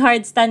pag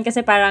hard stan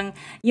kasi parang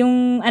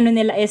yung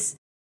nila is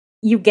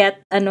you get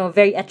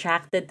very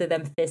attracted to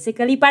them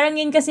physically. Parang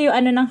yun kasi yung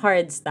ng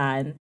hard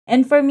stan.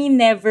 And for me,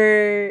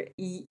 never,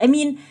 I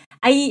mean,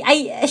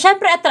 I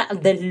syempre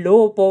the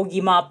low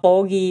pogi, mga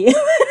pogi.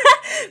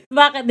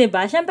 Bakit,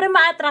 diba? Syempre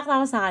ma-attract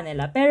ako sa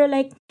kanila. Pero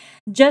like,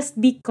 just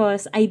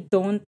because I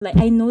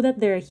know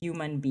that they're a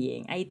human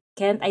being. I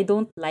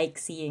don't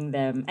like seeing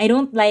them. I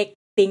don't like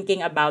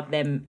thinking about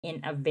them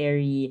in a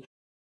very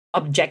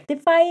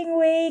objectifying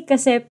way.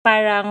 Kasi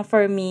parang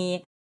for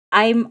me,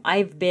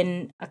 I've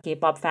been a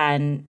K-pop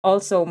fan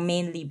also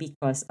mainly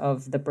because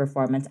of the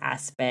performance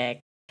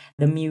aspect,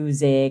 the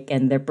music,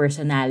 and their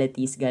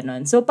personalities,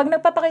 ganon. So, pag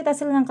nagpapakita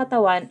sila ng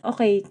katawan,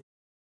 okay,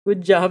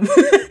 good job.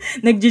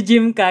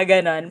 Nag-gym ka,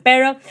 ganon.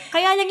 Pero,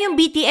 Kaya lang yung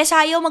BTS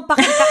ayaw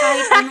magpakita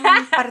kahit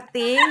anong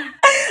parte.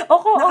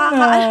 oo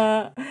nga.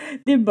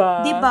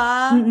 Diba?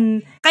 Diba?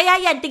 Mm-mm. Kaya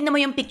yan, tingnan mo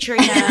yung picture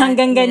na.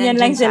 Hanggang ganyan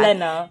lang nandyan sila, sa-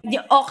 no?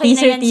 Okay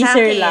na yan sa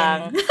Teaser akin. lang.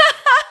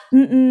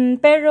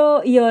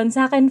 Pero, yun,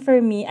 sa akin for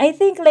me, I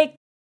think like,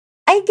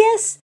 I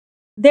guess,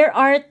 there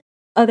are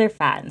other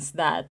fans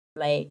that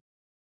like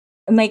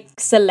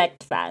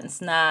select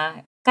fans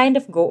na kind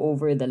of go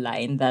over the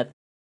line, that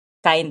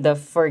kind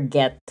of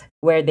forget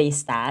where they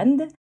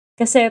stand.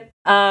 Kasi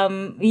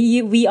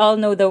we all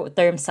know the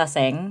term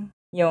saseng,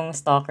 yung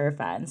stalker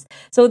fans.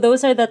 So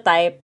those are the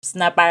types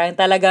na parang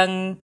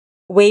talagang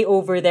way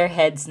over their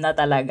heads na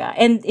talaga.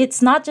 And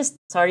it's not just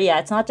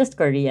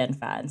Korean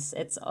fans.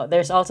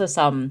 There's also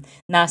some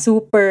na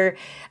super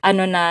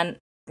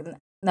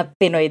na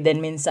Pinoy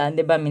din minsan,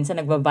 'di ba? Minsan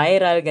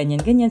nagba-viral,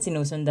 ganyan-ganyan,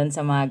 sinusundan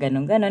sa mga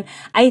ganun-ganon.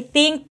 I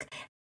think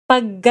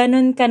pag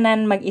ganun ka na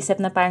mag-isip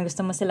na parang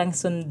gusto mo silang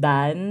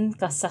sundan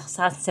kasi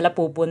sila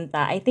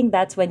pupunta, I think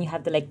that's when you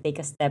have to like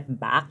take a step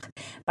back.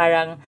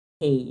 Parang,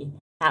 hey,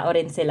 tao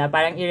rin sila.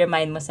 Parang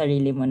i-remind mo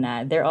sarili mo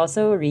na they're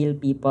also real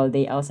people.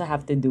 They also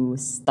have to do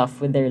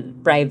stuff with their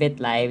private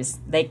lives.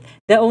 Like,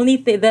 the only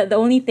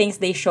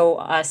things they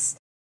show us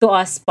to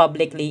us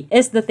publicly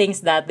is the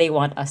things that they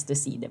want us to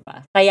see,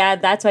 diba? Kaya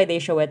that's why they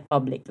show it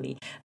publicly.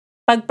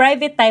 Pag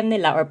private time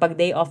nila or pag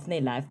day off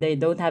nila, if they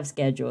don't have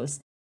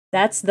schedules,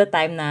 that's the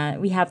time na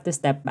we have to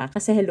step back.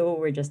 Kasi hello,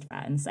 we're just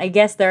fans. I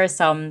guess there are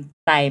some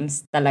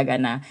times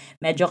talaga na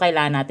medyo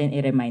kailangan natin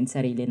i-remind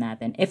sarili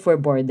natin if we're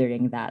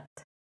bordering that.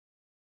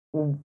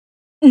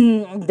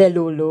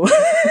 Delulu.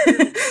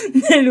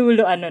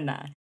 Delulu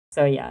na.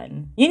 So,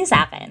 yan. Yun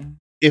sa akin.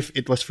 If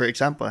it was, for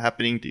example,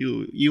 happening to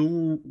you,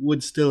 you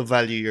would still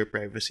value your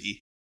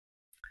privacy.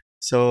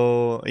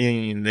 So,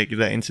 yun, like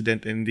the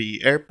incident in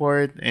the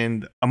airport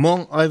and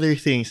among other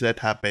things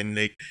that happen,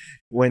 like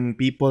when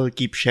people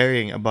keep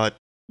sharing about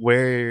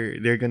where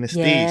they're gonna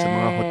stay sa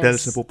mga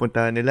hotels na Yes.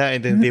 pupuntahan nila,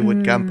 and then they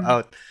would camp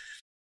out.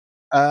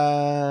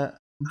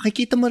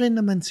 Makikita mo rin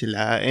naman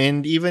sila,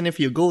 and even if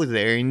you go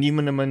there, hindi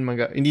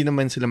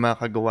naman sila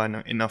makakagawa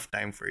ng enough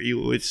time for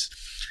you. It's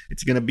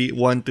gonna be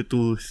 1 to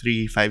 2,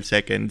 3, 5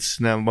 seconds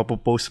na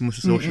mapopost mo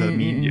sa social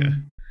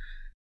media.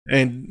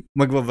 And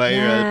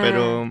magva-viral, Yeah.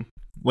 pero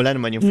wala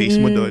naman yung face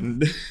mo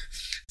doon.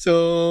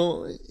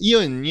 So,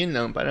 yun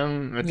lang.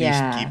 Parang at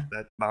least Yeah. keep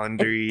that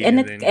boundary.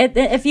 And then,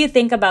 if you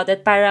think about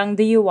it, parang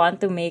do you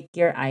want to make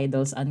your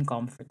idols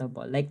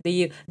uncomfortable? Like, do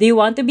you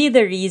want to be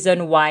the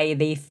reason why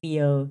they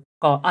feel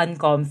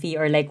uncomfy,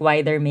 or like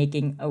why they're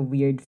making a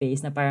weird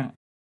face na parang,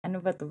 ano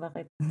ba to?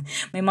 Bakit?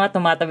 May mga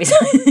tumatabi sa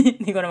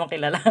hindi ko naman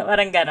kilala.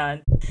 Parang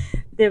ganon.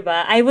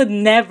 Diba? I would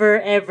never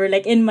ever,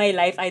 like in my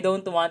life, I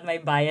don't want my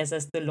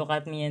biases to look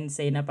at me and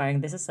say na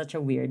parang, this is such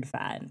a weird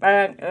fan.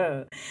 Parang,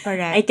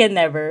 Correct. I can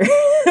never.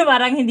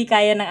 Parang hindi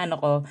kaya ng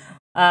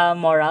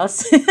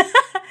morals.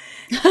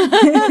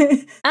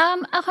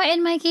 Ako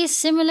in my case,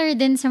 similar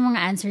din sa mga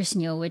answers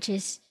nyo, which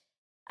is,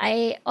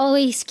 I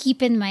always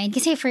keep in mind,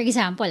 kasi for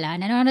example,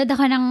 nanonood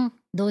ako ng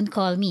Don't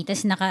Call Me,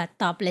 tas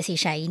naka-topless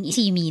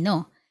si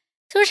Mino.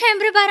 So,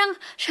 syempre, parang,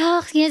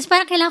 shocks, yes,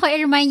 parang kailangan ko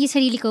i-remind yung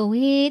sarili ko,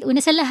 wait,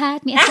 una sa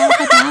lahat, may asawa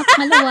ka na,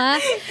 pangalawa,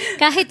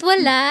 kahit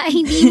wala,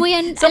 hindi mo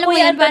yan, So, alam mo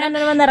kuya, yan, parang parang, ano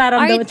naman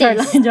nararamdaman?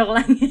 artist. Joke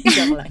lang.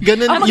 Joke lang.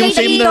 ganun, yung maganda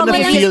same dito, na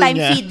may na-feel real-time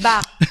niya.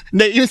 feedback.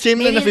 Yung same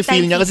May na na-feel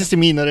real-time niya kasi si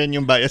Mino rin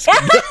yung bias ko.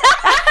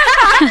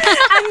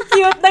 Ang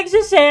cute,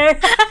 nagsishare.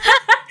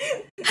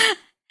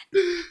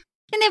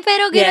 Hindi,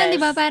 pero gano'n, Yes. di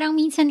ba? Parang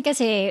minsan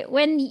kasi,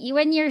 when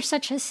you're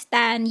such a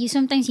stan,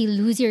 sometimes you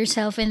lose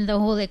yourself in the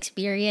whole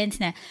experience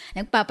na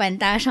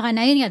nagpapantasya ka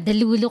na, yun nga,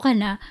 dalulo ka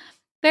na.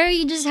 Pero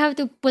you just have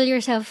to pull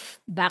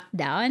yourself back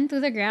down to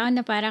the ground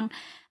na parang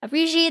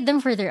appreciate them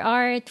for their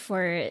art,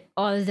 for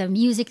all the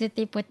music that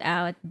they put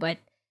out.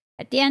 But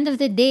at the end of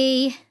the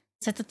day,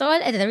 sa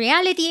totoo, the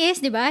reality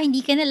is, di ba,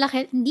 hindi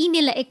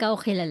nila ikaw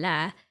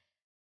kilala.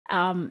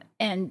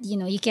 And,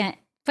 you can't,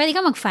 pwede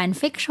ka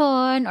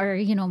mag-fanfiction or,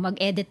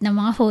 mag-edit ng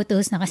mga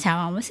photos na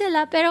kasama mo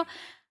sila. Pero,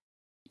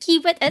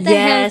 keep it at a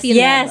healthy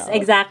level. Yes,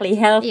 exactly.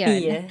 Healthy.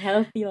 Yun.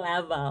 Healthy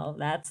level.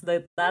 That's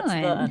the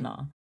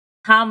Yun.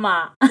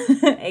 Tama.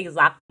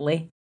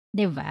 Exactly.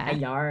 Diba?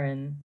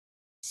 Ayarn.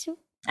 So,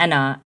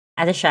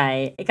 Ate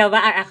Shai, ikaw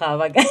ba?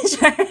 Ako,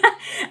 mag-share.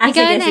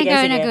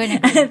 Ikaw na.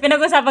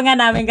 Pinag-usapan nga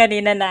namin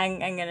kanina na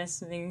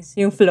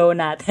yung flow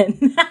natin.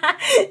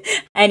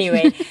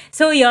 Anyway,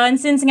 so yon,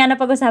 since nga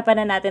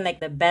napag-usapan na natin like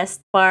the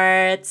best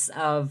parts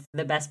of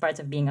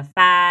being a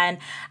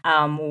fan,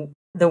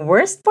 the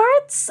worst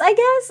parts, I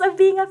guess, of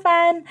being a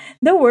fan,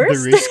 the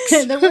worst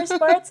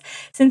parts,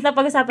 since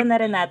napag-usapan na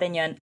rin natin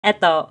yon,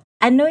 eto,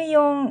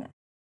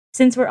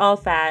 since we're all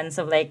fans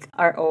of like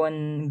our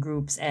own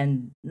groups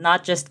and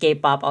not just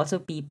K-pop, also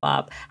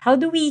P-pop, how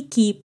do we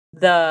keep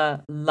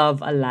the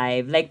love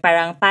alive? Like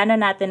parang paano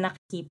natin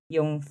na-keep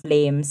yung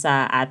flame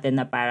sa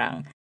atin na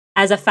parang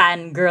as a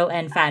fan girl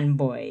and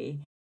fanboy?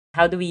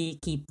 How do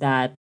we keep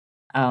that?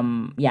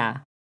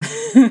 Yeah.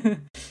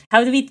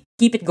 How do we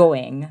keep it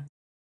going?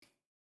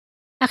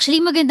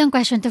 actually, magandang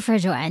question to for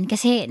Joanne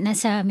kasi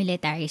nasa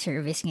military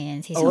service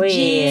ngayon si Oy.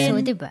 Suji.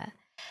 So, diba?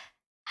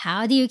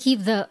 How do you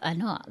keep the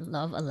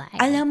love alive?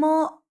 Alam mo,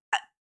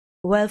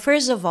 well,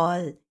 first of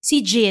all, si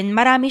Jin,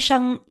 marami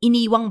siyang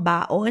iniwang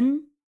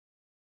baon.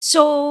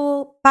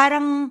 So,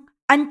 parang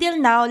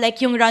until now, like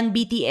yung Run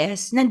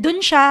BTS,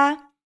 nandun siya.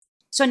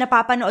 So,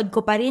 napapanood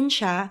ko pa rin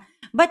siya.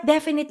 But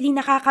definitely,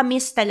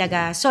 nakakamiss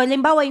talaga. So,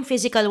 halimbawa yung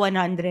Physical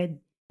 100,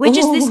 which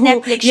is this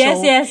Netflix show.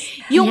 Yes.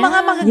 Yung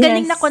mga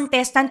magagaling Yes. na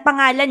contestant,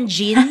 pangalan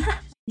Jin.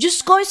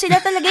 Diyos ko,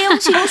 sila talaga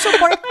yung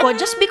sinusupport ko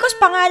just because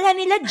pangalan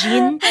nila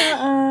Jin.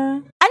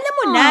 Alam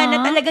mo na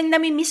talagang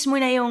namimiss mo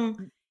na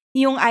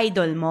yung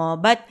idol mo.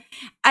 But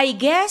I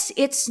guess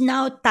it's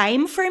now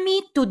time for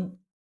me to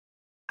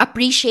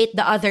appreciate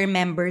the other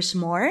members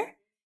more.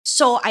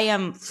 So I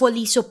am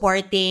fully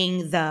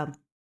supporting the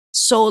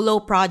solo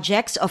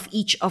projects of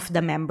each of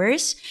the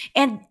members.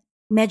 And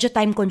medyo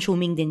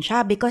time-consuming din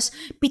siya because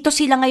 7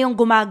 sila ngayong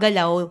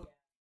gumagalaw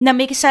na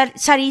may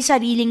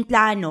sari-sariling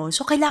plano.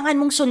 So kailangan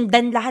mong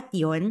sundan lahat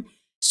yon.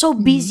 So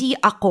busy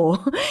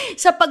ako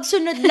sa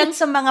pagsunod lang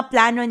sa mga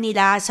plano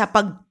nila, sa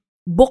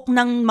pag-book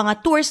ng mga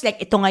tours.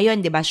 Like ito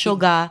ngayon, di ba?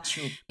 Suga,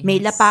 may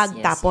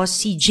lapag, tapos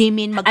si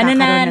Jimin magkakaroon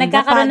ng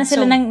nagkakaroon lapag. na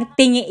sila ng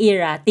tingi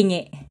era.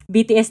 Tingi.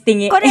 BTS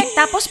tingi. Correct.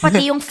 Tapos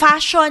pati yung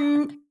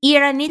fashion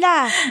era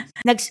nila.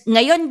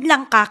 Ngayon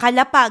lang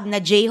kakalapag na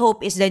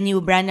J-Hope is the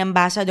new brand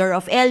ambassador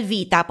of LV.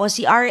 Tapos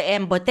si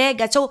RM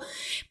Bottega. So,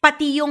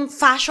 pati yung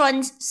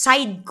fashion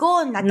side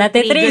ko,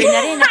 natitrigger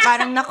na rin. Na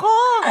parang, nako.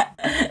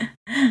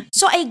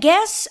 So, I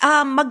guess,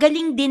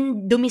 magaling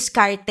din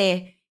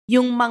dumiskarte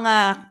yung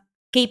mga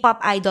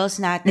K-pop idols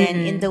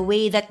natin in the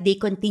way that they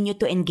continue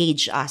to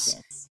engage us.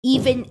 Yes.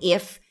 Even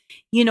if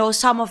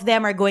some of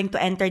them are going to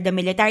enter the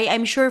military.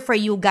 I'm sure for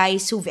you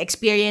guys who've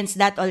experienced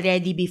that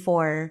already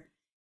before,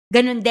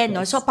 ganun din,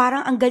 no? So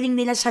parang ang galing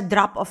nila sa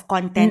drop of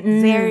content.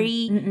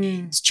 Very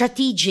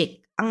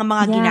strategic ang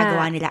mga Yeah.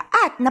 ginagawa nila.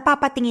 At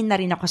napapatingin na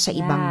rin ako sa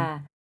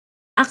ibang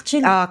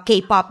Actually,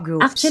 K-pop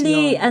groups.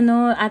 Actually, yun.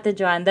 Ate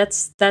Joanne,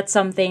 that's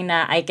something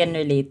na I can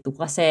relate to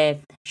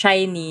kasi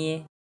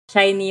Shiny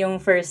yung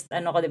first,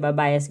 'di ba,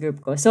 bias group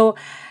ko. So,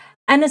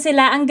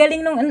 sila, ang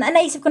galing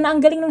naisip ko na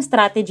ang galing nung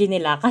strategy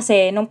nila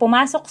kasi nung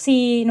pumasok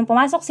si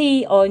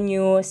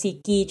Onyu,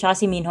 si Ki, tsaka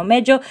si Minho,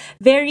 medyo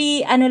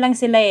very, lang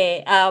sila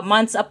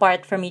months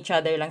apart from each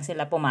other lang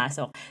sila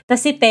pumasok.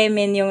 Tapos si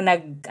Temin yung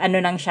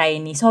ng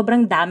Shiny,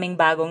 sobrang daming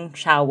bagong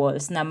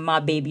showels na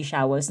mga baby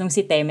showels nung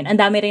si Temin.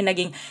 Ang dami rin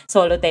naging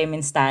solo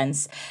Temin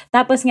stans.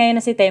 Tapos ngayon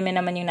na si Temin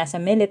naman yung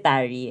nasa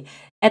military,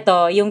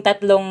 eto, yung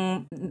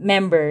tatlong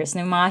members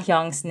ng mga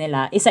hyungs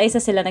nila, isa-isa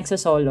sila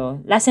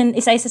nagsosolo.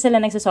 Isa-isa sila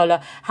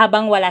nagsosolo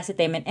habang wala si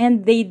Taemin.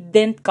 And they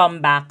didn't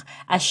come back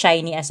as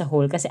Shiny as a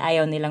whole kasi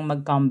ayaw nilang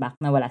mag-comeback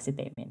na wala si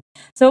Taemin.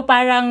 So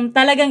parang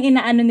talagang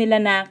inaano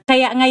nila na,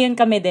 kaya ngayon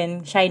kami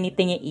din, Shiny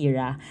Tingi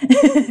era.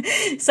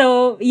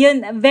 So,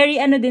 yun, very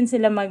din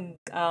sila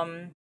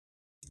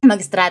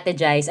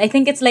mag-strategize. I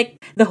think it's like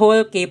the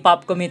whole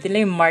K-pop community,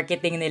 yung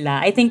marketing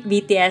nila. I think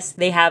BTS,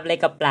 they have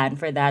like a plan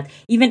for that.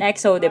 Even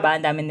EXO, diba,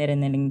 ang dami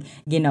nilang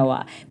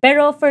ginawa.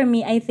 Pero for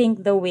me, I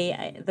think the way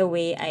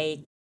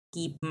I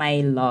keep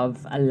my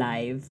love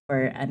alive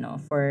for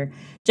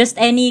just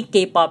any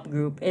K-pop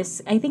group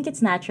is, I think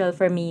it's natural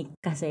for me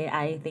kasi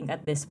I think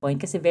at this point,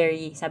 kasi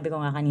very, sabi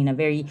ko nga kanina,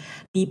 very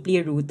deeply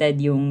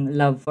rooted yung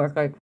love for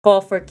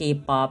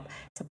K-pop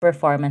sa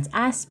performance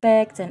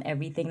aspects and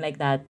everything like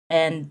that.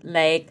 And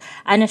like,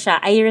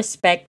 I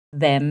respect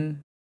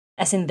them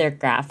as in their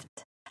craft.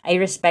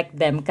 I respect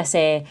them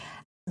kasi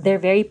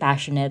they're very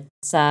passionate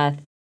sa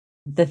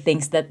the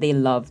things that they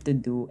love to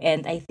do.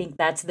 And I think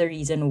that's the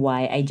reason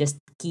why I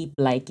just keep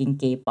liking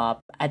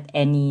K-pop at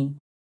any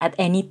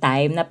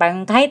time na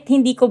parang kahit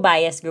hindi ko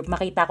bias group,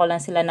 nakita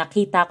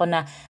ko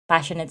na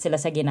passionate sila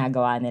sa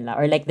ginagawa nila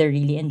or like they're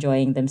really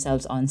enjoying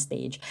themselves on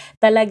stage.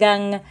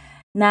 Talagang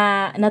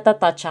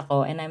natatouch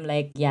ako and I'm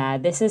like, yeah,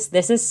 this is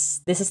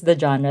the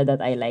genre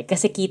that I like.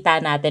 Kasi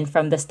kita natin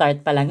from the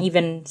start pa lang,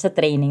 even sa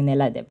training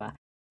nila, diba?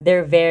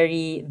 They're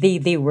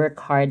they work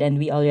hard and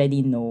we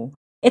already know.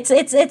 It's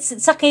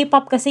sa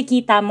K-pop kasi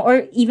kita mo,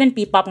 or even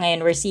P-pop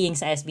ngayon, we're seeing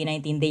sa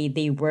SB19,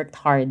 they worked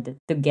hard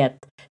to get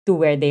to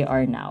where they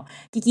are now.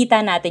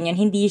 Kikita natin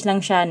yun, hindi lang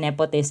siya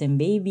nepotism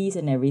babies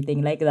and everything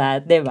like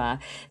that,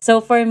 diba?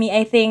 So for me,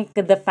 I think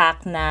the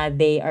fact na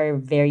they are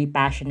very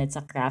passionate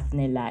sa craft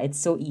nila, it's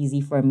so easy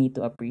for me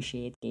to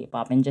appreciate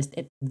K-pop and just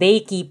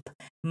they keep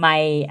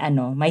my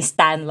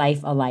stan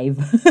life alive.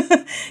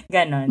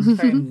 Ganon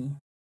for me.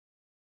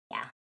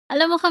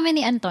 Alam mo kami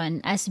ni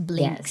Anton as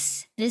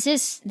Blinks.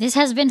 Yes. This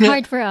has been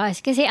hard for us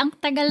kasi ang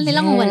tagal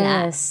nilang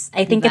wala.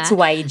 I think diba? It's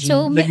YG.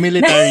 So,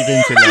 Nag-military din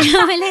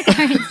sila.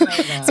 military.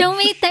 So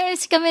may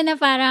times kami na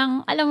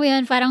parang, alam mo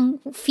yun, parang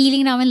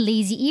feeling namin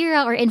lazy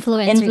era or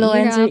influencer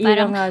era.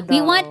 Parang, we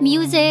want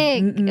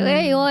music.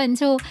 Yun.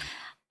 So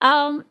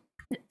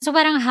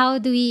parang how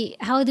do we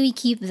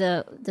keep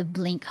the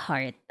Blink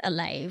heart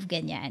alive?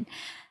 Ganyan.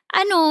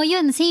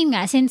 Yun, same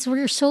nga. Since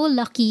we're so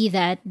lucky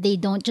that they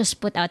don't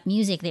just put out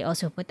music, they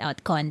also put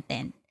out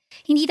content.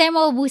 Hindi tayo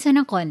maubusan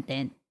ng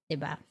content,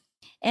 diba?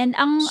 And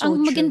ang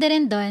maganda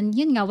rin doon,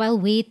 yun nga, while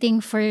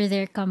waiting for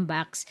their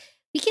comebacks,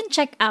 we can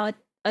check out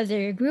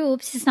other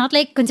groups. It's not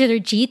like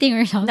considered cheating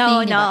or something.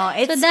 No, diba?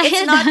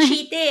 it's not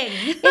cheating.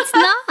 It's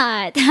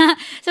not.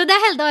 So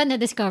dahil doon,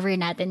 na-discover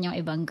natin yung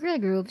ibang girl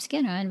groups,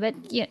 gano'n. But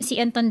si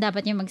Anton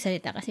dapat yung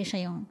magsalita kasi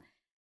siya yung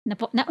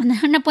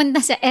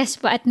napunta sa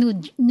Espa at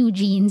New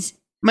Jeans.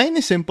 Mine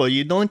is simple.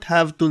 You don't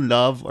have to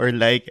love or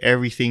like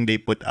everything they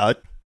put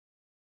out.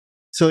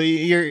 So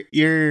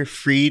you're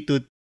free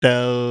to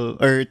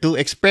tell or to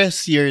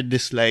express your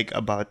dislike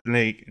about,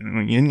 like,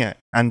 yun nga,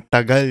 ang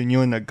tagal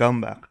nyo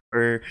nag-comeback.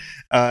 Or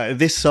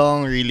this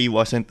song really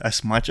wasn't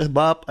as much a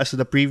bop as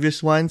the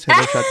previous ones.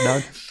 Hello,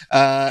 Shutdown.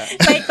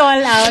 May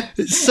call out.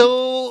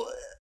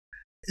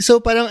 So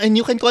parang, and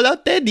you can call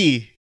out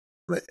Teddy.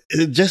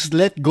 Just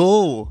let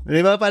go.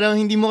 Diba? Parang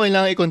hindi mo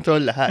kailangan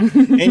i-control lahat.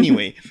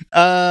 Anyway,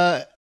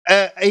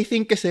 I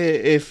think kasi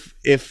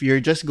if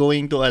you're just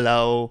going to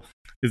allow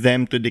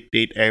them to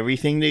dictate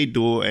everything they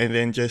do and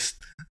then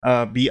just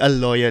be a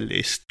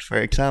loyalist,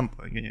 for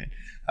example, ganyan,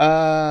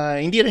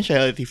 hindi rin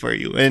siya healthy for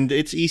you. And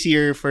it's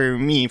easier for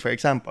me, for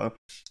example,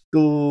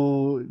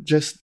 to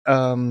just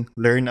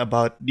learn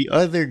about the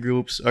other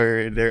groups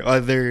or their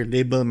other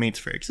label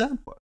mates, for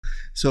example.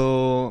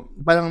 So,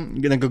 parang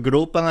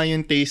nag-grow pa nga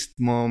yung taste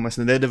mo, mas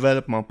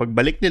nade-develop mo.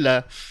 Pagbalik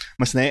nila,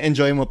 mas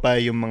na-enjoy mo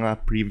pa yung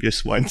mga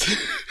previous ones.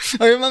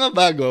 Or yung mga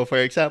bago, for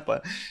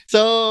example.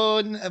 So,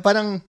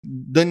 parang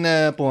doon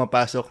na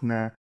pumapasok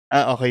na,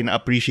 okay,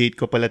 na-appreciate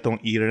ko pala tong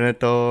era na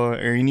to,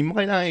 or hindi mo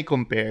kailangan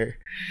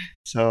i-compare.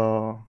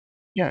 So,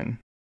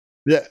 yan.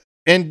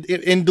 And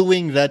in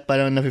doing that,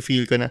 parang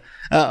nafe-feel ko na,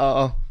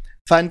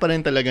 fan pa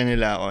rin talaga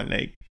nila ako.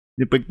 Like,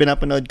 pag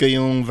pinapanood ko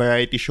yung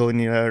variety show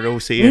nila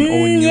Rose and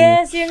Onyu,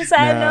 yes, yung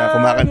sa na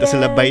kumakanta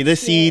sila By the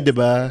Sea,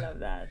 diba? I love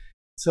that.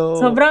 So,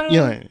 sobrang,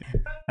 yun.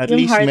 At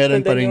least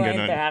meron pa rin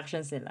ganun. Yung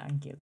interaction sila, ang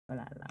cute.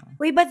 Wala lang.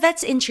 Wait, but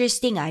that's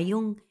interesting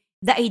yung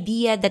the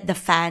idea that the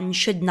fan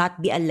should not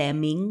be a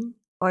lemming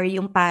or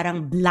yung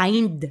parang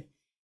blind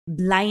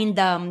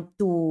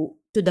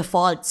to the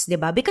faults, 'di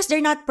ba? Because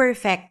they're not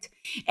perfect.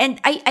 And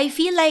I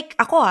feel like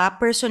ako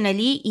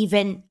personally,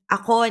 even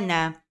ako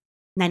na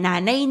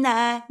nanay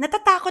na,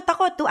 natatakot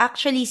ako to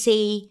actually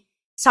say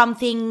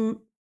something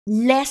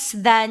less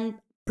than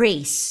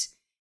praise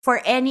for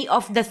any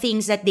of the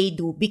things that they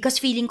do because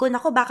feeling ko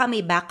nako baka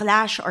may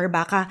backlash or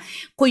baka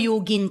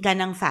kuyugin ka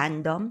ng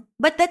fandom.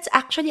 But that's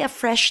actually a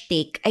fresh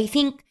take. I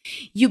think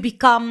you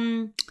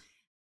become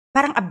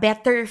parang a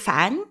better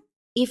fan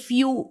if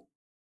you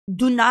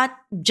do not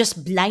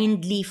just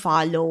blindly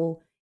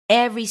follow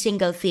every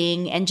single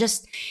thing and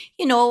just,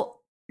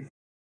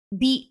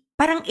 be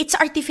parang it's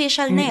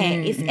artificial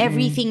na if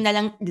everything na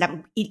lang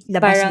labas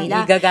Parang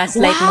nila.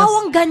 igagaslight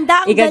Wow, ang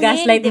ganda, ang galing,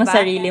 Igagaslight mo diba?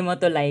 sarili mo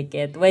to like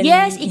it. When,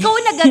 Yes, ikaw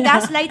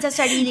nagagaslight sa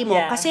sarili mo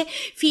Yeah. kasi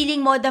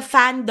feeling mo the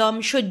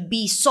fandom should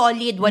be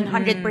solid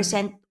 100%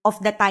 of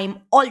the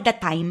time, all the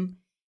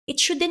time. It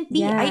shouldn't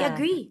be. Yeah. I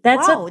agree.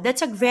 That's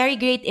That's a very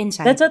great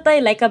insight. That's what I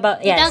like about,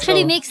 It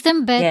actually makes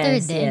them better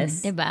Yes, din, yes.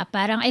 'di ba?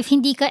 Parang if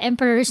hindi ka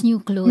Emperor's New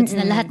Clothes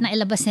na lahat na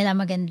ilabas nila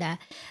maganda,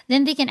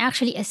 then they can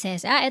actually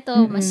assess,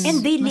 ito mas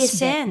And they mas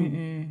listen.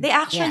 They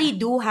actually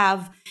do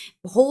have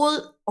whole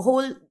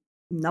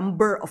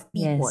number of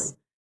people Yes.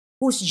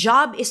 whose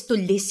job is to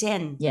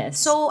listen.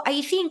 Yes. So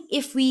I think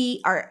if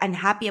we are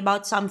unhappy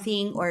about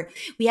something or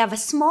we have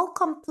a small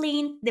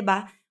complaint, 'di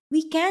ba?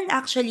 We can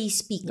actually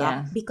speak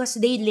Yeah. up because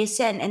they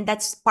listen and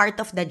that's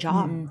part of the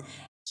job.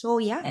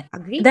 So yeah,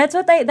 agree. That's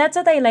what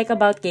I like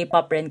about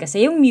K-pop rin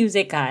kasi yung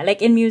music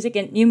like in music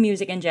and yung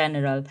music in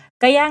general.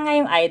 Kaya nga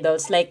yung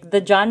idols like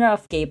the genre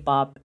of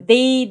K-pop,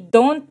 they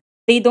don't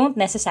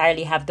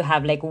necessarily have to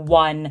have like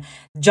one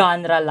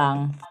genre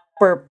lang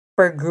per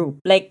group.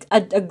 Like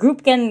a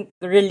group can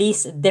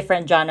release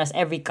different genres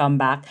every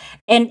comeback.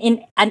 And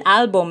in an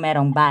album,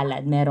 merong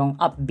ballad, merong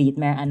upbeat,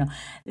 merong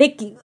like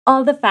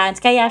all the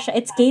fans, kaya siya,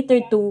 it's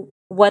catered to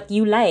what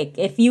you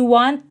like. If you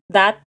want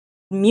that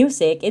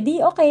music, edi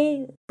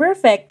okay,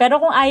 perfect.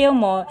 Pero kung ayaw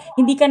mo,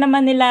 hindi ka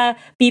naman nila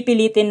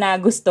pipilitin na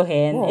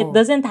gustuhin. Oo. It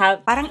doesn't have,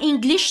 Parang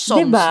English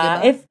songs,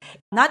 diba? diba? If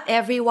Not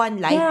everyone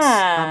likes,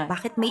 Yeah.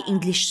 bakit may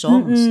English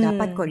songs?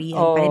 Dapat Korean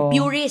pa rin.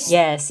 Purist.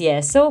 Yes.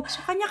 So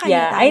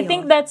kanya-kanya tayo. I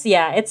think that's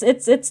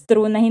it's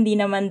true na hindi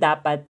naman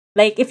dapat.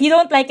 Like if you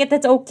don't like it,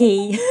 it's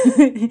okay.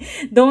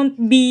 Don't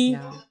be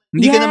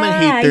Hindi ka naman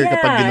hater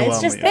kapag ginawa it's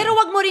mo just- yan. Pero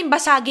wag mo rin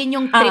basagin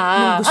yung trip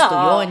nung gusto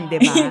yun, di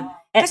ba?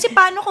 Kasi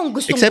paano kung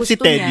Except si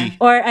gustong-gusto Teddy.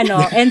 niya? Or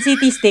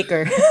NCT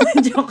sticker.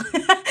 Joke.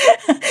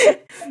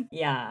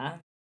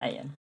 Yeah.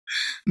 Ayun.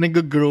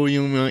 Nag-grow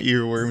yung mga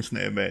earworms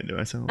na iba, di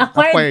ba? So,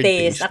 Acquired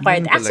taste.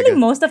 Ganun Actually,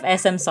 talaga. most of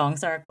SM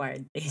songs are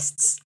acquired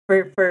tastes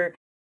for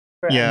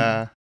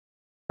Yeah.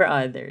 for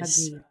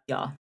others. Agree.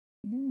 Yeah.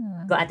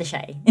 Yeah. Go Ate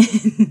Shai.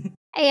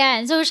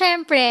 Ayan. So,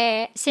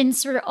 syempre,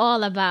 since we're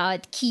all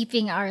about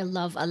keeping our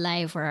love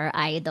alive for our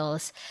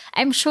idols,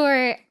 I'm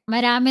sure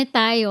marami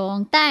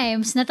tayong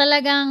times na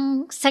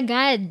talagang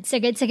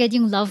sagad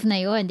yung love na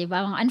yun, di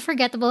ba? Mga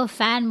unforgettable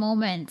fan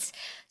moments.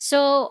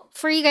 So,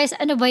 for you guys,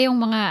 ano ba yung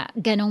mga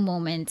ganong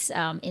moments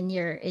in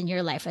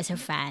your life as a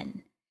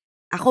fan?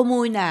 Ako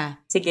muna.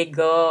 Sige,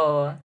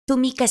 go. To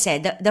me kasi,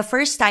 the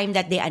first time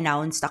that they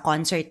announced a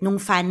concert nung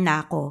fan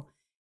na ako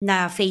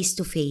na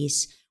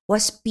face-to-face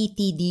was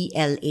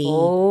PTDLA.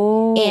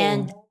 Oh.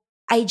 And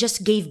I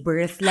just gave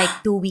birth like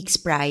 2 weeks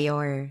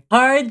prior.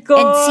 Hardcore!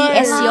 And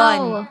CS yun.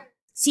 Wow.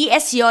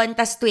 CS yun,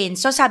 tas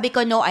twins. So sabi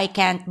ko, no, I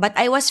can't. But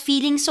I was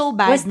feeling so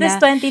bad Was this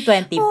na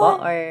 2020 po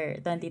Oh. or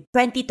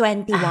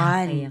 2021.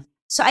 okay.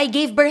 So I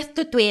gave birth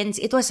to twins.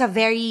 It was a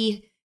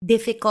very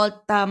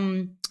difficult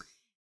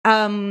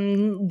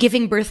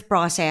giving birth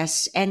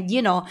process. And,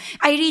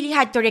 I really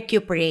had to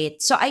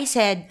recuperate. So I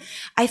said,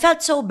 I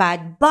felt so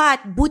bad,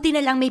 but buti na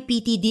lang may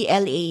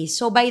PTDLA.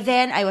 So by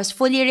then, I was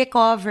fully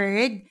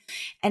recovered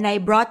and I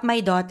brought my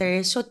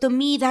daughter. So to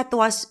me, that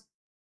was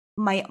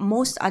my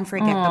most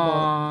unforgettable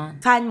Aw.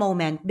 fan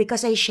moment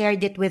because I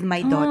shared it with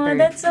my Aw, daughter.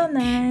 that's so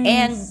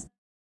nice.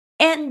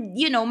 And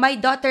my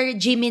daughter,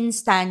 Jimin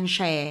stan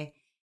siya eh.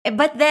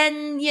 But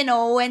then,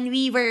 when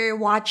we were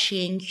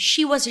watching,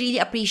 she was really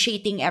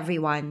appreciating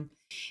everyone.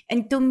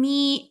 And to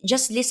me,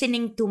 just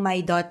listening to my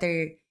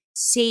daughter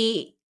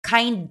say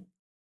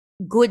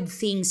good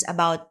things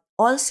about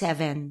all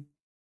 7,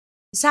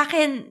 sa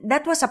akin,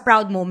 that was a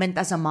proud moment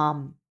as a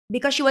mom.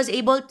 Because she was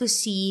able to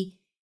see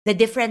the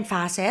different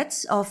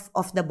facets of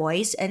the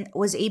boys and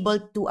was able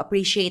to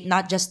appreciate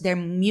not just their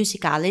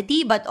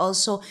musicality, but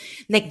also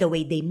like the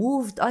way they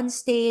moved on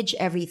stage,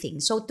 everything.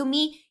 So to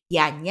me,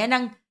 yan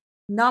ang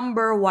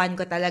number 1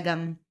 ko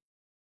talagang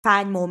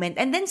fan moment.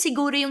 And then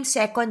siguro yung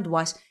second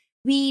was,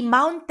 we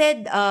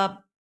mounted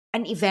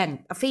an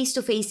event, a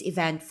face-to-face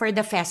event for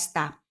the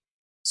Festa.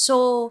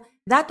 So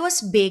that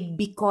was big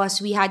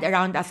because we had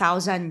around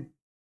 1,000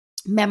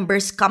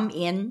 members come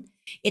in.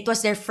 It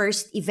was their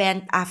first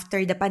event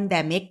after the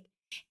pandemic.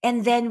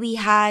 And then we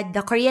had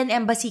the Korean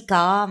embassy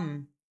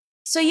come.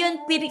 So yun,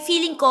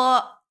 feeling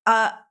ko,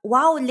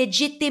 wow,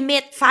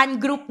 legitimate fan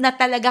group na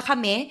talaga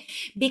kami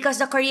because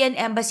the Korean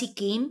embassy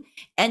came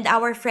and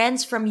our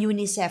friends from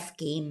UNICEF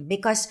came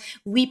because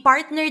we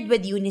partnered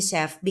with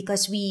UNICEF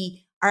because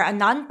we are a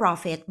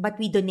non-profit but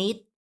we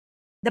donate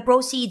the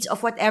proceeds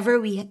of whatever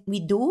we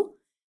do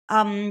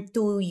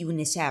to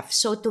UNICEF.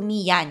 So to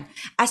me yan,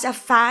 as a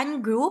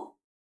fan group,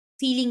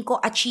 feeling ko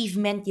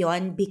achievement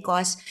yon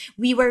because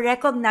we were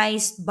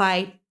recognized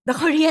by the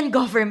Korean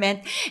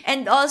government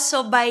and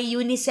also by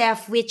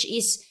UNICEF, which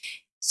is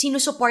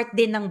sinusuport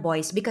din ng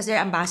boys because they're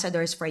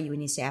ambassadors for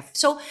UNICEF.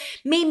 So,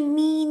 may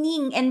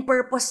meaning and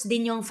purpose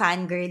din yung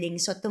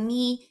fangirling. So, to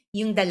me,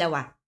 yung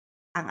dalawa,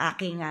 ang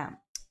aking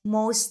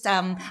most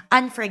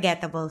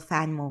unforgettable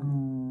fan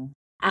moment.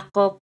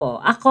 Ako,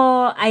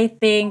 I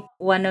think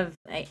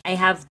I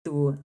have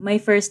two. My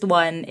first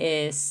one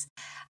is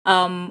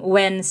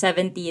when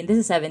 17, this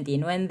is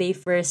 17, when they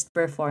first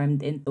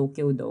performed in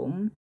Tokyo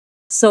Dome.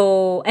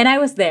 So, and I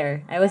was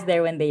there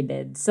when they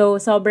did. So,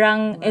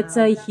 sobrang, it's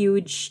a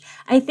huge,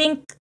 I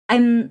think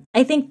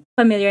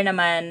familiar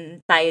naman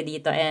tayo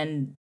dito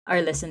and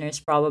our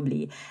listeners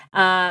probably.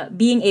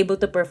 Being able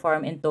to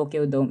perform in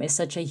Tokyo Dome is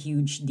such a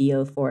huge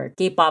deal for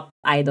K-pop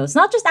idols.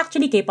 Not just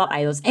actually K-pop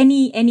idols,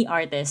 any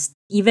artist,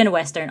 even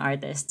Western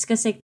artists.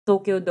 Kasi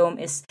Tokyo Dome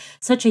is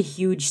such a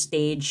huge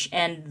stage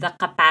and the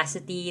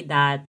capacity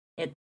that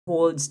it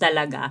holds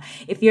talaga.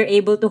 If you're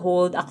able to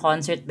hold a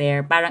concert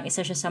there, parang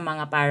isa siya sa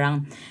mga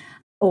parang,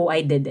 oh,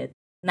 I did it.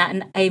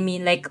 I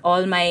mean, like,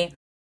 all my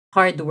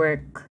hard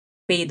work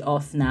paid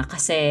off na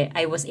kasi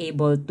I was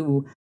able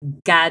to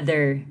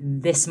gather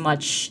this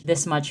much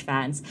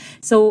fans.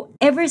 So,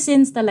 ever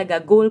since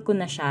talaga, goal ko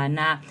na siya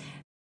na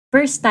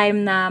first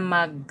time na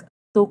mag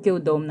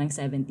Tokyo Dome ng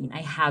 17,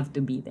 I have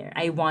to be there.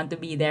 I want to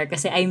be there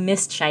kasi I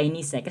missed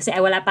SHINee's kasi I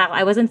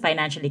wasn't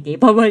financially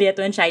capable yet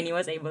when SHINee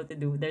was able to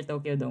do their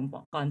Tokyo Dome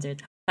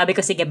concert. Sabi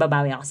ko, sige,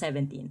 babawi ako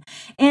 17.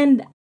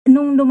 And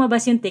nung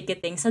lumabas yung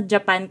ticketing, sa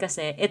Japan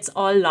kasi, it's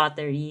all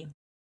lottery.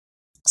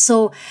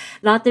 So,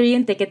 lottery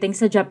yung ticketing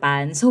sa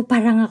Japan. So,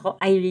 parang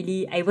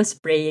I was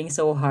praying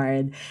so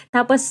hard.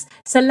 Tapos,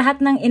 sa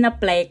lahat ng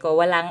in-apply ko,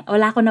 wala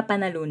ko na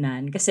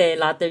panalunan kasi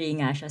lottery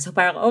nga siya. So,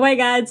 parang, oh my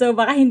God, so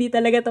baka hindi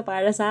talaga to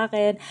para sa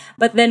akin.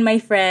 But then, my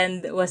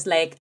friend was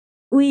like,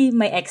 uy,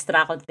 may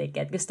extra akong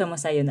ticket. Gusto mo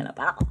sa'yo na lang.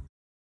 Parang,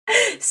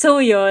 so,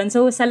 yun.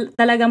 So,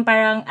 talagang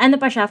parang, ano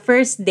pa siya,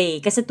 first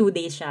day. Kasi 2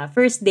 days siya.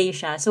 First day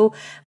siya. So,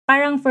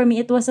 parang for me,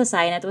 it was a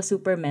sign. It was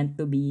super meant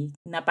to be.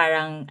 Na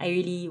parang, I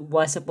really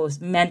was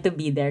meant to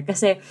be there.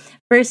 Kasi,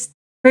 first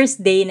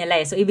day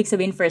nila eh. So, ibig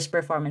sabihin, first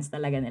performance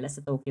talaga nila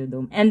sa Tokyo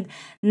Dome. And,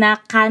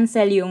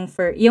 na-cancel yung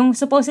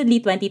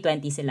supposedly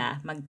 2020 sila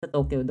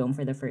mag-Tokyo Dome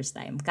for the first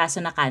time. Kaso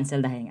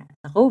na-cancel dahil nga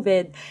sa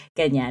COVID,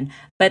 ganyan.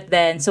 But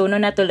then, so,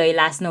 nung natuloy,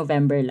 last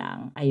November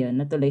lang,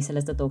 ayun, natuloy sila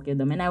sa Tokyo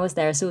Dome. And I was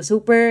there. So,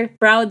 super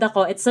proud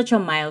ako. It's such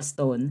a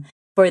milestone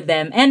for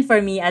them and for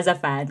me as a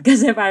fan.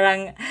 Kasi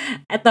parang,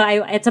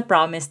 it's a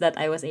promise that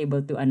I was able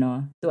to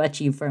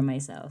achieve for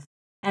myself.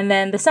 And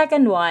then the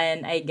second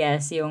one, I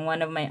guess, yung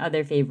one of my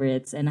other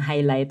favorites and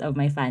highlight of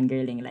my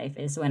fangirling life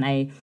is when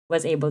I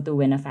was able to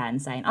win a fan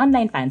sign.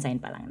 Online fan sign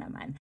pa lang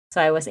naman.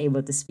 So I was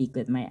able to speak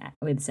with 17.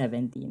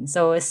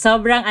 So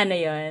sobrang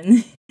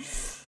yun.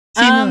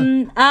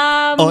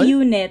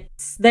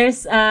 Units.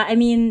 There's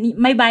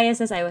my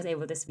biases I was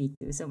able to speak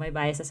to. So my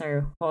biases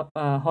are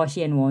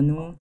Hoshi and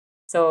Wonu.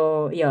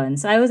 So, yun.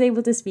 So, I was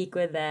able to speak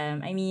with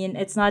them. I mean,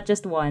 it's not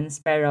just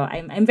once, pero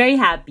I'm very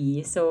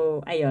happy.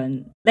 So,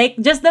 ayun. Like,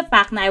 just the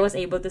fact na I was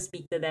able to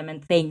speak to them and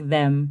thank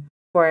them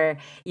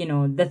for,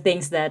 the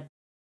things that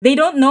they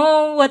don't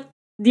know what,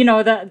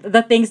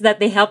 the things that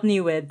they helped me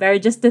with, pero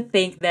just to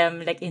thank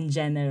them, like, in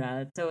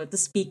general. So, to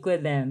speak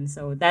with them.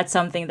 So, that's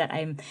something that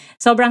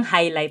sobrang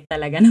highlight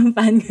talaga ng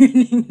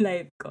fangirling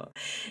life ko.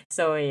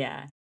 So,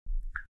 yeah.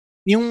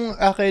 Yung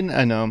akin,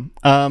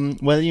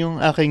 yung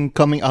aking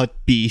coming out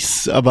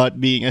piece about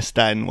being a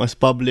stan was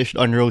published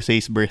on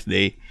Rose's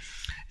birthday.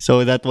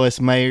 So that was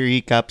my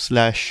recap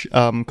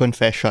 /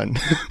 confession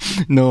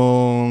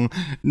nung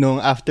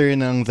after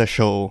ng the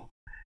show.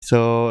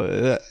 So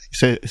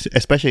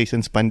especially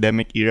since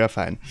pandemic era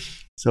fan.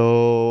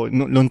 So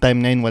noong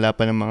time na yun, wala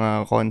pa ng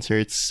mga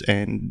concerts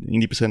and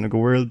hindi pa sila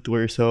nag-world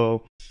tour.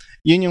 So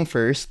yun yung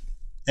first.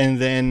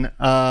 And then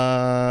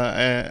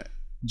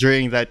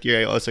during that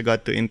year, I also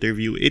got to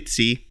interview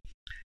ITZY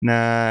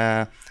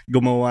na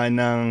gumawa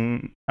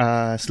ng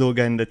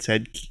slogan that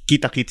said,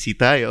 Kita-kitsi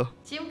tayo.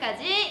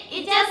 지금까지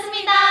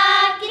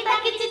이지였습니다.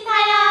 기타키치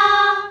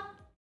타요.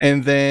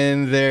 And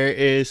then there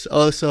is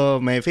also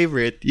my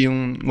favorite,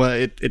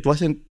 it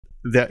wasn't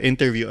the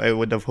interview I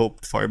would have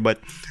hoped for, but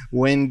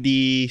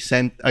Wendy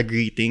sent a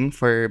greeting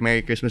for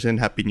Merry Christmas and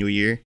Happy New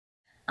Year.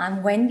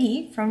 I'm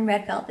Wendy from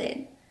Red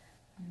Velvet.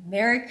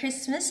 Merry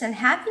Christmas and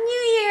Happy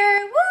New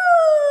Year! Woo!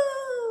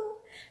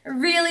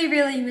 Really,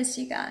 really miss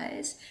you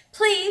guys.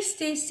 Please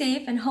stay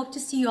safe and hope to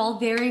see you all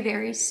very,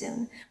 very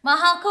soon.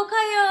 Mahal ko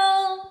kayo!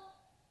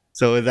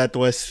 So that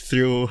was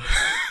through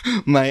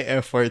my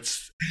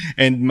efforts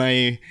and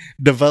my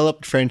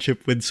developed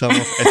friendship with some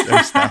of SM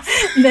staff.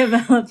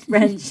 Develop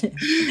friendship.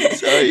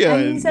 So,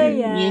 yun. Ang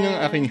saya. Yun yung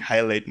aking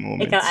highlight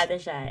moments. Ikaw, Ate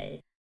Shai.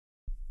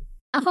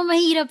 Ako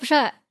mahirap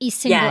siya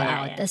i-single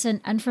Yeah. out as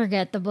an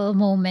unforgettable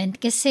moment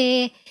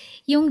kasi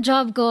yung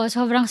job ko,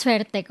 sobrang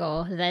swerte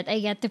ko that I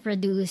get to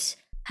produce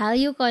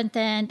Hallyu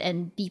content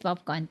and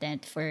P-pop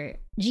content for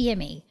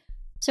GMA.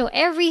 So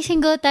every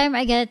single time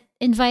I get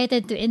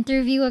invited to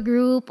interview a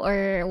group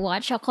or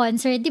watch a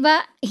concert, di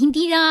ba,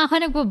 hindi lang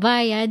ako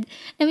nagbabayad,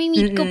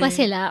 nami-meet ko pa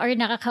sila or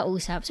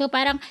nakakausap. So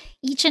parang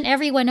each and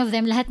every one of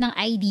them, lahat ng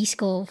IDs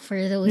ko for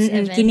those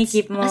events,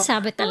 Kinikip mo.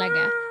 nakasabit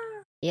talaga.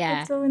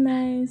 Yeah. That's so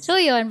nice. So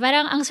yun,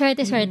 parang ang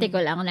swerte-swerte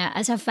ko lang na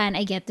as a fan,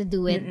 I get to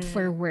do it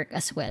for work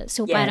as well.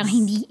 So Yes. parang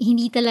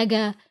hindi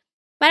talaga,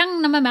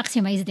 parang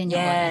na-maximize din yung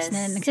oras Yes.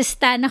 na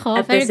nagsastan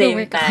ako, At pero the same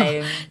go-work ako.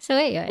 time. So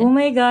ayun. Oh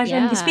my gosh.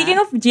 Yeah. And speaking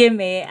of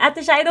GMA,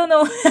 Ate Shai, I don't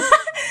know.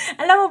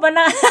 Alam mo ba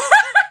na...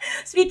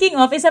 Speaking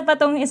of, isa pa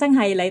tong isang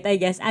highlight, I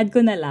guess, add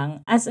ko na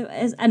lang. As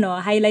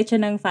highlight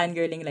siya ng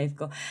fangirling life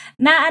ko.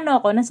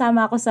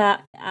 Nasama ako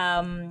sa,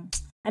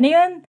 ano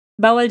yun?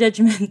 Bawal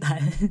judgmental.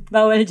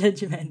 Bawal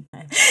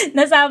judgmental.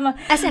 Nasama.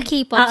 As a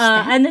K-pop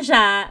star. Ano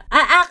siya?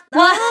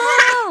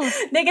 Wow!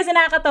 Hindi, kasi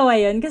nakakatawa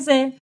yun.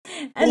 Kasi,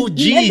 OG!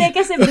 Hindi,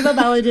 kasi di ba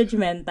bawal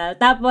judgmental.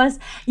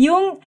 Tapos,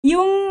 yung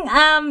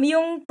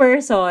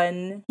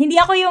person, hindi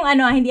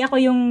ako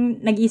yung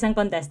nag-iisang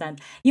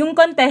contestant. Yung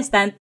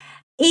contestant,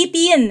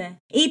 18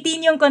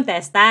 yung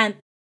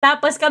contestant.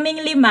 Tapos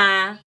kaming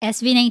 5,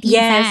 SB19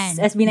 yes,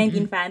 fan.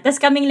 SB19 fan. Tapos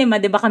kaming 5,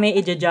 'di ba kami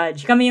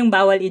i-judge? Kami yung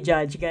bawal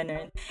i-judge,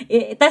 ganun.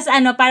 Tapos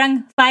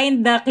parang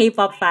find the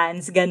K-pop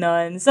fans,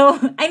 ganun. So,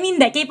 I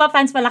mean, K-pop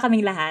fans pala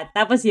kaming lahat.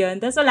 Tapos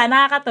yun. Tapos wala,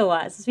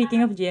 nakakatuwa. So,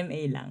 speaking of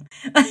GMA lang.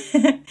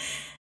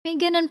 May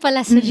ganun pala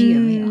sa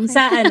GMA. Okay.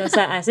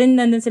 Sa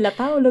nandun sila,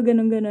 Paolo,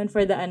 ganun,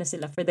 for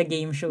the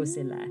game show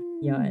sila.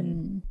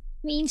 Yun.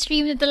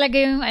 Mainstream na talaga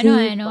yung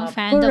K-pop.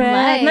 fandom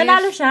Correct. life.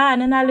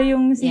 Nanalo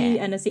yung si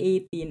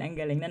 18, Yeah. ang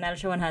galing. Nanalo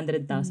siya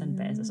 100,000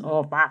 pesos.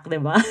 Oh, pak,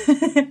 diba?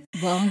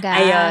 Bongga.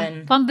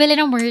 Ayun. Pambili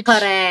ng merch.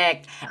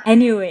 Correct.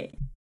 Anyway,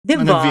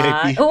 diba?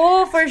 Nag-VIP.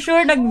 Oo, for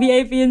sure,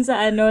 nag-VIP yun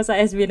sa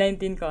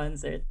SB19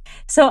 concert.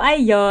 So,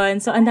 ayun.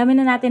 So, ang dami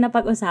na natin na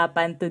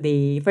pag-usapan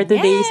today. For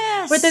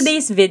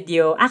today's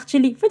video.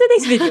 Actually, for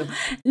today's video.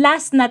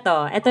 Last na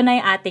to. Ito na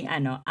yung ating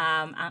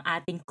ang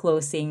ating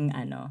closing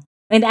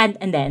And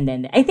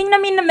then. I think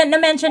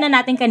na-mention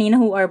na natin kanina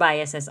who our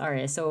biases are.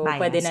 So,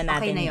 Bias. pwede na Okay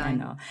natin na yun.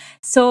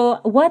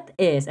 So,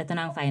 ito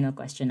na ang final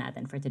question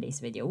natin for today's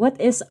video. What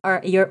is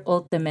your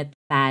ultimate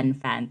fan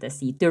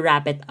fantasy to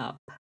wrap it up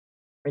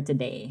for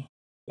today?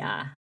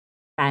 Yeah.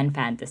 Fan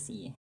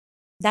fantasy.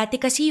 Dati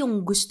kasi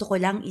yung gusto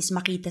ko lang is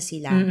makita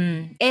sila.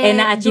 Mm-mm.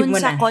 Na-achieve dun mo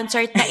sa na.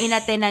 concert na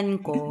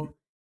inatenan ko,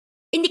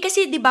 hindi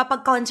kasi 'di ba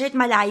pag concert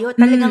malayo,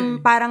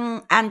 talagang parang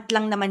ant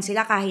lang naman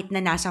sila kahit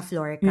na nasa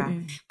floor ka.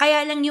 Mm-mm.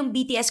 Kaya lang yung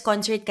BTS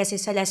concert kasi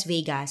sa Las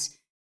Vegas,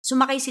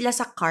 sumakay sila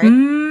sa cart.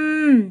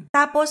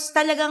 Tapos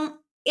talagang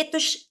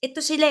ito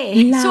sila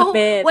eh. So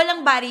Lapit.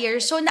 walang barrier.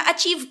 So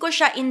na-achieve ko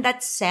siya in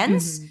that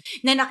sense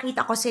na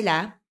nakita ko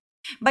sila.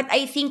 But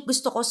I think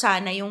gusto ko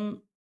sana yung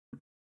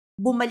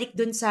bumalik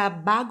dun sa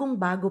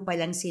bagong-bago pa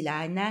lang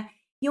sila na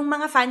yung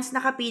mga fans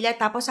nakapila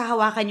tapos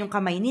hahawakan yung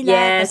kamay nila.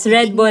 Yes, tas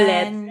red titignan.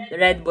 bullet.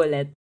 Red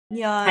bullet.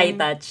 Yan. High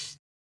touch.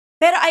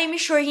 Pero I'm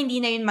sure hindi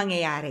na yun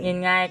mangyayari.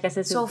 Yun nga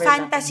kasi So, super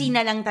fantasy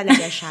na lang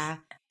talaga siya.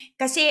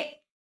 Kasi,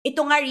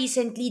 ito nga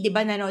recently, di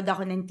ba, nanood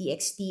ako ng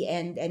TXT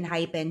and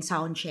Hypen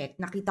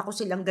soundcheck. Nakita ko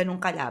silang ganun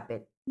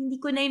kalapit.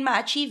 Hindi ko na yun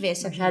ma-achieve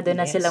sa Masyado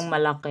na BTS. silang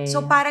malaki.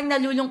 So, parang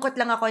nalulungkot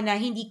lang ako na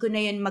hindi ko na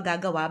yun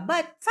magagawa.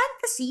 But,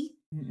 fantasy.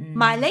 Mm-mm.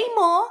 Malay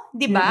mo,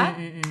 di ba?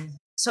 Mm-mm.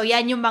 So,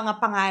 yan yung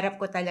mga pangarap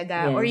ko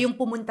talaga. Yes. Or yung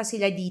pumunta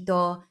sila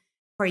dito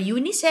for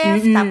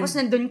UNICEF, Mm-mm. tapos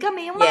nandun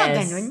kami, yung mga Yes.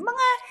 ganun.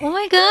 Mga, Oh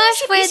my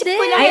gosh, Isip-isip pwede.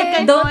 ko lang I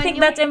Ganon, don't think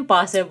yung- that's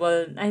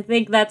impossible. I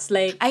think that's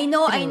like... I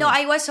know. True.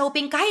 I was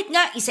hoping kahit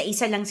nga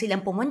isa-isa lang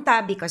silang pumunta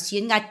because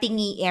yun nga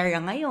tingi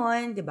era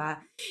ngayon, di ba?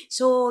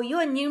 So,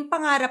 yun, yung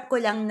pangarap ko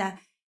lang na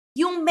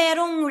yung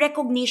merong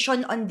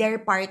recognition on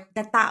their part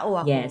na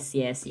tao ako. Yes.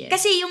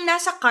 Kasi yung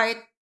nasa cart,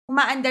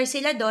 umaandar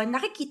sila doon,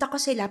 nakikita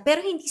ko sila, pero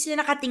hindi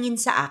sila nakatingin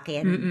sa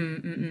akin.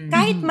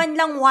 Kahit man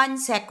lang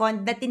 1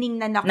 second na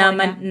tiningnan ako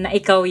na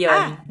ikaw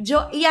yun.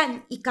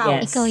 yan,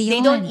 ikaw. Yes. Ikaw They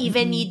yun. don't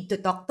even need to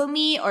talk to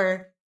me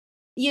or,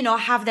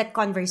 have that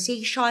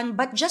conversation,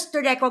 but just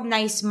to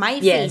recognize my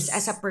face Yes.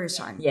 as a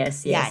person.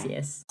 Yes. Yan.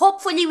 Yes.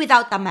 Hopefully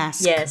without a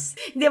mask. Yes.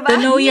 Di ba? To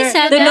know your...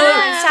 Sana. To know...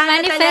 Sana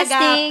talaga,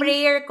 Manifesting.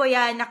 prayer ko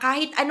yan na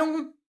kahit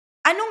anong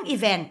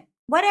event,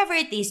 whatever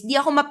it is, di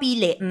ako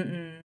mapili.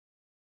 Mm-mm.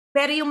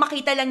 Pero yung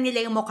makita lang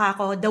nila yung mukha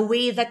ko, the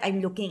way that I'm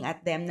looking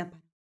at them, na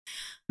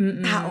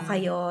Mm-mm. tao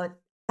kayo,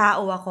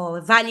 tao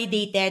ako,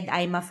 validated,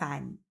 I'm a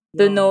fan.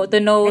 To Yun. know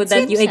That's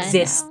that it, you sana.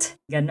 exist.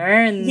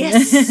 Ganun.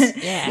 Yes.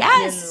 Yeah.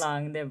 Yes. Yun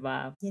lang, diba?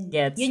 Yun,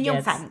 Gets. yun yung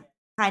gets.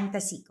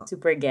 fantasy ko.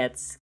 Super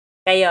gets.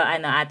 Kayo,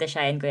 Ate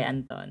Shai and Kuya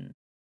Anton.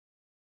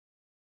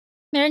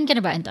 Meron ka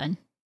na ba,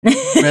 Anton?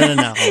 Meron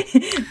na ako.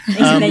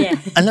 Ayun na yan.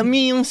 Alam mo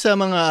yung sa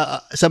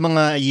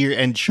mga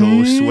year-end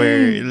shows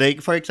where,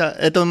 like, for example,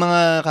 ito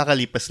mga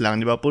kakalipas lang,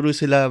 di ba? Puro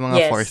sila mga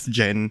Yes. fourth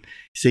gen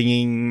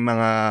singing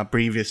mga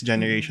previous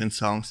generation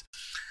songs.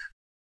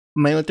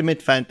 My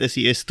ultimate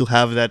fantasy is to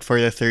have that for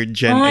the third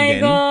gen Oh my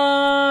again.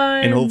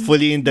 God! And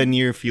hopefully in the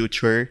near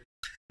future.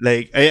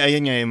 Like,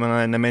 ayun nga, yung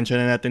mga na-mention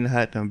na natin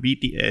lahat, ng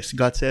BTS,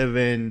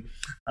 GOT7,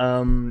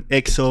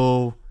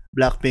 EXO,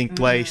 Blackpink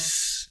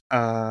twice,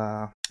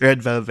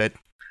 Red Velvet.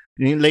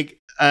 Like,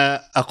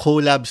 a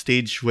collab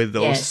stage with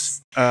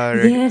those.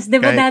 Yes. Yes, di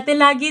ba kahit dati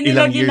lagi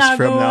nila ilang years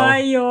from ginagawa now.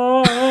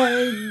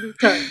 yun?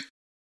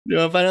 Di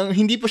ba? Parang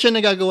hindi po siya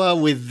nagagawa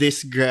with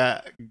this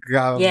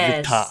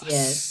gravitas.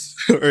 Yes.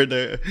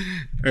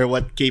 or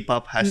what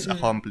K-pop has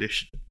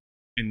accomplished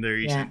in the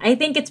Yeah, recent I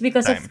think it's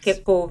because of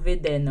times.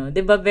 COVID no? 'Di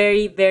ba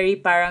very very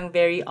parang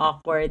very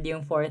awkward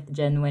yung fourth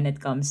gen when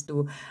it comes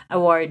to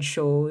award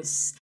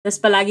shows. Tapos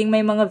palaging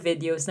may mga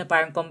videos na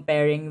parang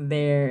comparing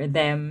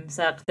them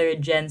sa third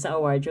gen sa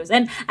award shows.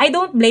 And I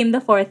don't blame the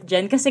fourth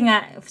gen kasi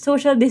nga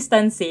social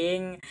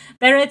distancing.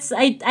 Pero it's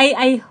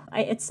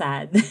it's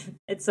sad.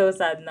 It's so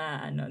sad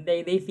na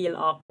they feel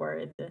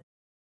awkward.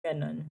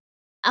 Ganon.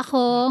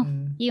 Ako,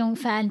 yung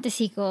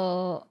fantasy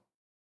ko,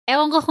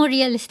 ewan ko kung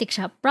realistic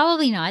siya.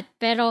 Probably not.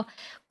 Pero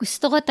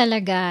gusto ko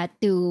talaga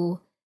to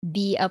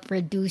be a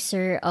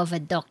producer of a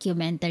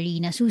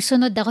documentary na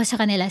susunod ako sa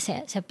kanila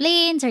sa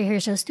plane, sa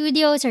rehearsal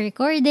studio, sa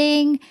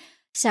recording,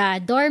 sa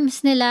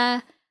dorms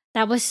nila.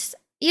 Tapos,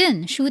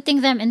 yun,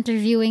 shooting them,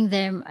 interviewing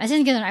them. As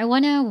in, ganun, I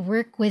wanna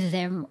work with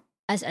them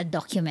as a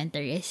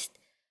documentarist.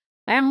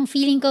 Parang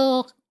feeling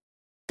ko,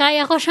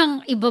 kaya ko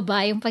siyang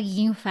ibaba yung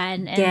pagiging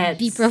fan and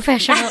be Gets.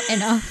 professional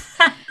enough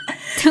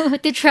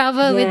to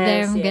travel with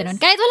them. Yes. Ganun.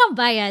 Kahit walang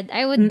bayad,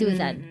 I would do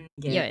that.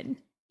 Get.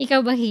 Yun. Ikaw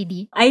ba,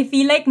 Heidi? I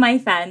feel like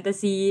my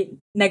fantasy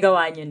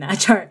nagawa nyo na.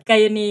 Char.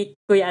 Kayo ni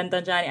Kuya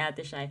Anton tsaka ni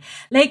Ate Shai.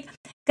 Like,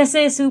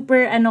 kasi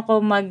super ko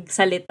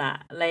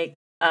magsalita. Like,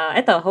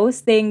 eto,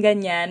 hosting,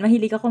 ganyan.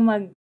 Mahilig ako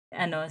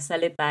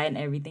salita and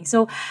everything.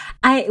 So,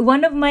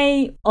 one of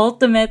my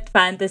ultimate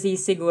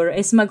fantasies siguro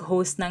is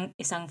mag-host ng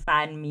isang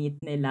fan meet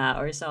nila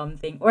or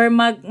something. Or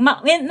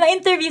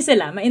ma-interview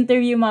sila.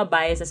 Ma-interview mga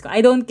biases ko.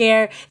 I don't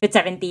care if it's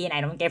 17. I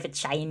don't care if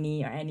it's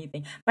shiny or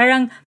anything.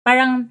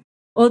 Parang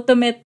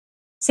ultimate.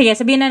 Sige,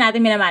 sabihin na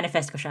natin,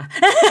 minamanifest ko siya.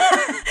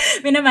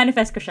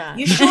 Minamanifest ko siya.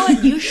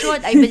 You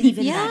should. I believe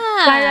in that.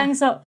 Parang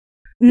so,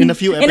 In a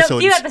few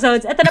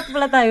episodes. Ito na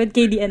pala tayo with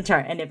KD and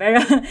Char.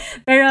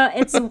 Pero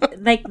it's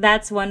like,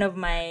 that's one of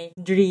my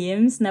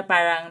dreams na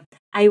parang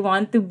I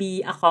want to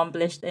be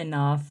accomplished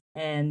enough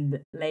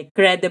and like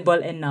credible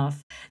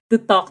enough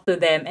to talk to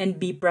them and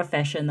be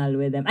professional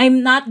with them.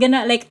 I'm not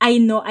gonna, like, I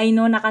know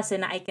na kasi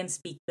na I can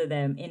speak to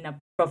them in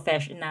a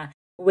professional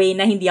way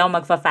na hindi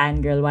ako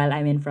magfa-fangirl while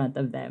I'm in front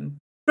of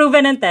them.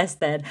 Proven and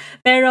tested.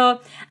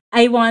 Pero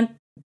I want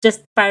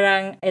just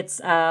parang it's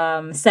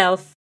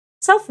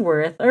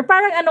self-worth or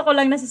parang ko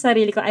lang na sa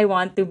sarili ko, I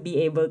want to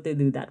be able to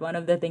do that. One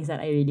of the things that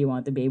I really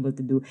want to be able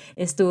to do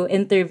is to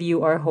interview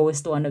or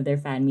host one of their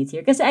fan meets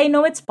here. Kasi I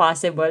know it's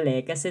possible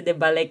Kasi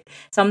diba like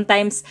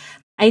sometimes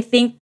I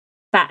think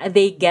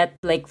they get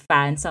like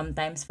fans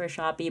sometimes for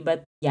Shopee,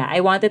 but yeah, I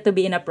want it to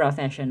be in a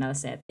professional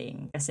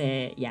setting.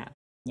 Kasi yeah.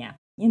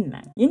 Yun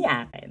lang. Yun yung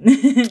akin.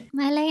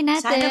 Malay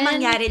natin. Sana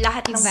mangyari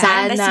lahat ng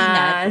fantasy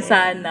natin.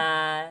 Sana.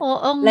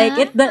 Oo nga.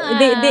 Like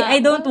I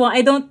don't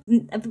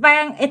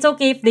parang it's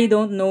okay if they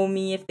don't know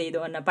me, if they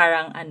don't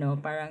parang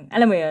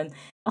alam mo yun,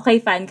 okay,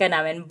 fan ka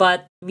namin,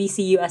 but we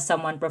see you as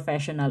someone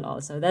professional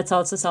also. That's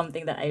also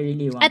something that I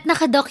really want. At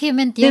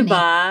naka-document yun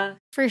diba?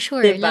 For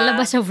sure. Diba?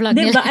 Lalabas sa vlog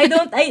Diba?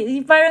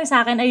 nila. Parang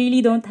sa akin, I really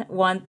don't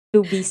want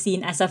to be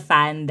seen as a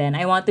fan then.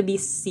 I want to be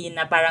seen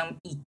na parang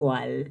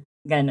equal.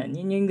 Ganon.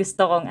 Yun yung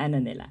gusto kong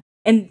nila.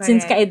 And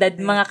since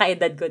mga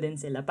kaedad ko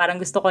din sila, parang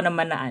gusto ko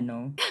naman na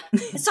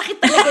Sakit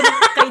talaga na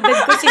kaedad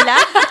ko sila.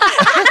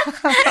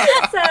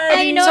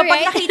 I know, So, right?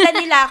 pag nakita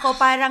nila ako,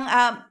 parang,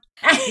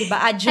 diba,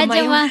 Adjuma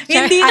yung...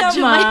 Hindi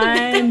Adjuma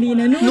naman. Hindi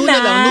na. Nuna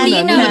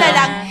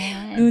lang.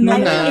 Nuna.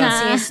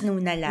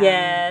 Nuna lang.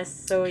 Yes.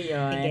 So,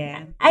 yun.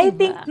 Sige. I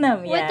think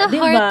na, What yeah. a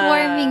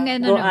heartwarming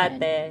Go,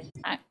 naman. ate.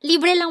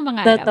 Libre lang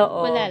mangarap.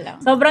 Totoo. Wala lang.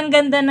 Sobrang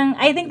ganda ng,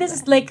 I think this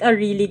is like a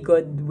really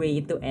good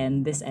way to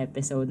end this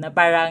episode na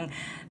parang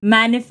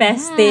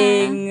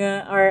manifesting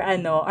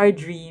our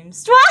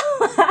dreams.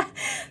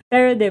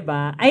 Pero 'di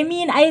ba? I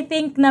mean, I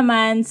think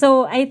naman,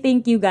 so I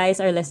think you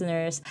guys, our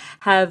listeners,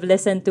 have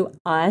listened to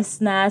us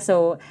na.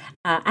 So,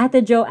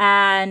 Ate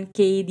Joanne,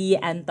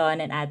 KD,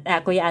 Anton, and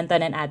Kuya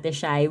Anton and Ate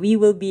Shai, we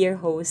will be your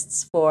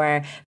hosts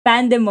for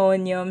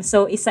Fandemonium.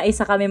 So,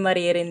 isa-isa kami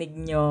maririnig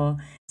nyo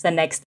sa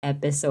next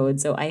episode.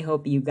 So, I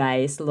hope you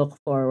guys look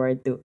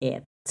forward to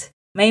it.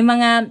 May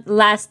mga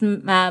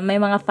may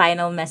mga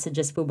final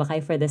messages po ba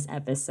kayo for this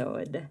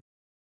episode?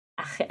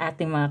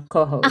 Ating mga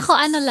co-hosts. Ako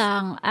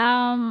lang,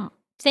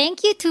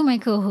 thank you to my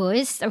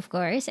co-host, of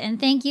course, and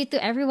thank you to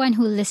everyone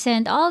who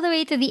listened all the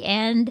way to the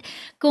end.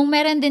 Kung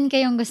meron din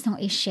kayong gustong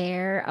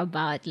i-share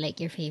about like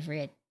your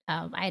favorite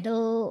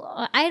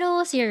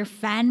idols, your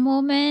fan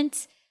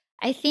moments,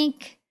 I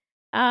think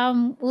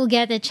we'll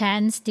get a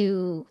chance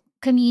to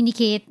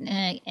communicate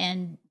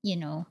and,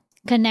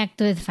 connect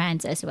with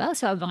fans as well.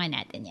 So, abangan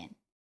natin yan.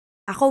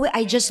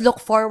 I just look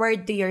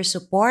forward to your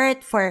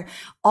support for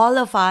all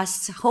of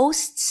us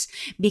hosts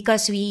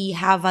because we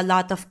have a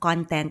lot of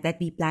content that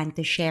we plan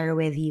to share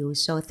with you.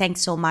 So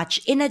thanks so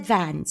much in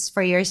advance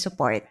for your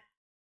support.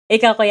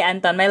 Ikaw, Kuya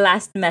Anton, may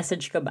last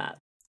message ka ba?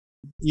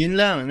 Yun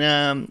lang.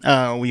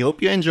 We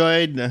hope you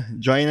enjoyed.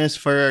 Join us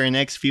for our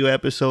next few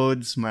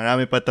episodes.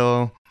 Marami pa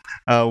to.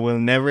 We'll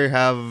never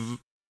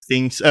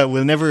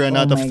run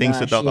out of things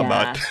to talk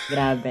about.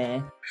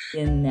 Grabe.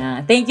 Yun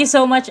na. Thank you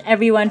so much,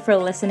 everyone, for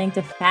listening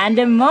to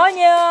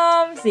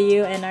Fandemonium. See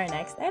you in our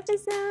next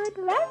episode.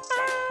 Bye!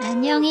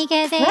 안녕히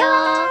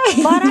계세요.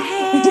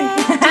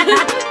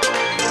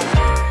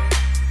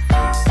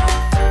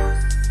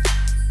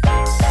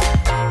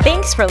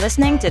 Thanks for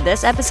listening to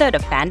this episode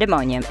of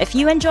Fandemonium. If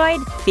you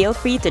enjoyed, feel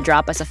free to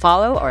drop us a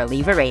follow or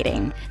leave a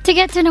rating. To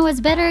get to know us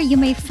better, you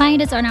may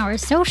find us on our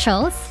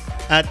socials.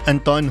 At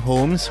Anton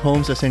Holmes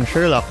as in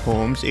Sherlock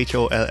Holmes,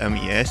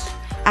 HOLMES.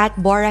 At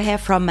Borahe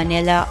from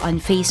Manila on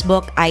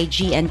Facebook,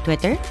 IG, and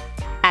Twitter.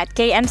 At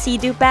KMC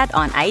Dupat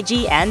on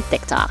IG and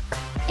TikTok.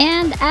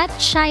 And at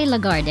Shai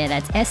Lagarde,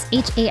 that's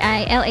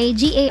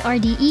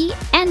SHAILAGARDE.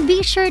 And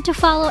be sure to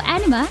follow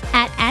Anima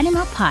at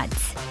ANIMA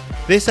Pods.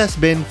 This has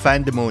been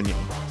Fandemonium.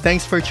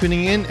 Thanks for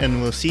tuning in, and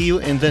we'll see you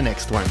in the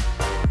next one.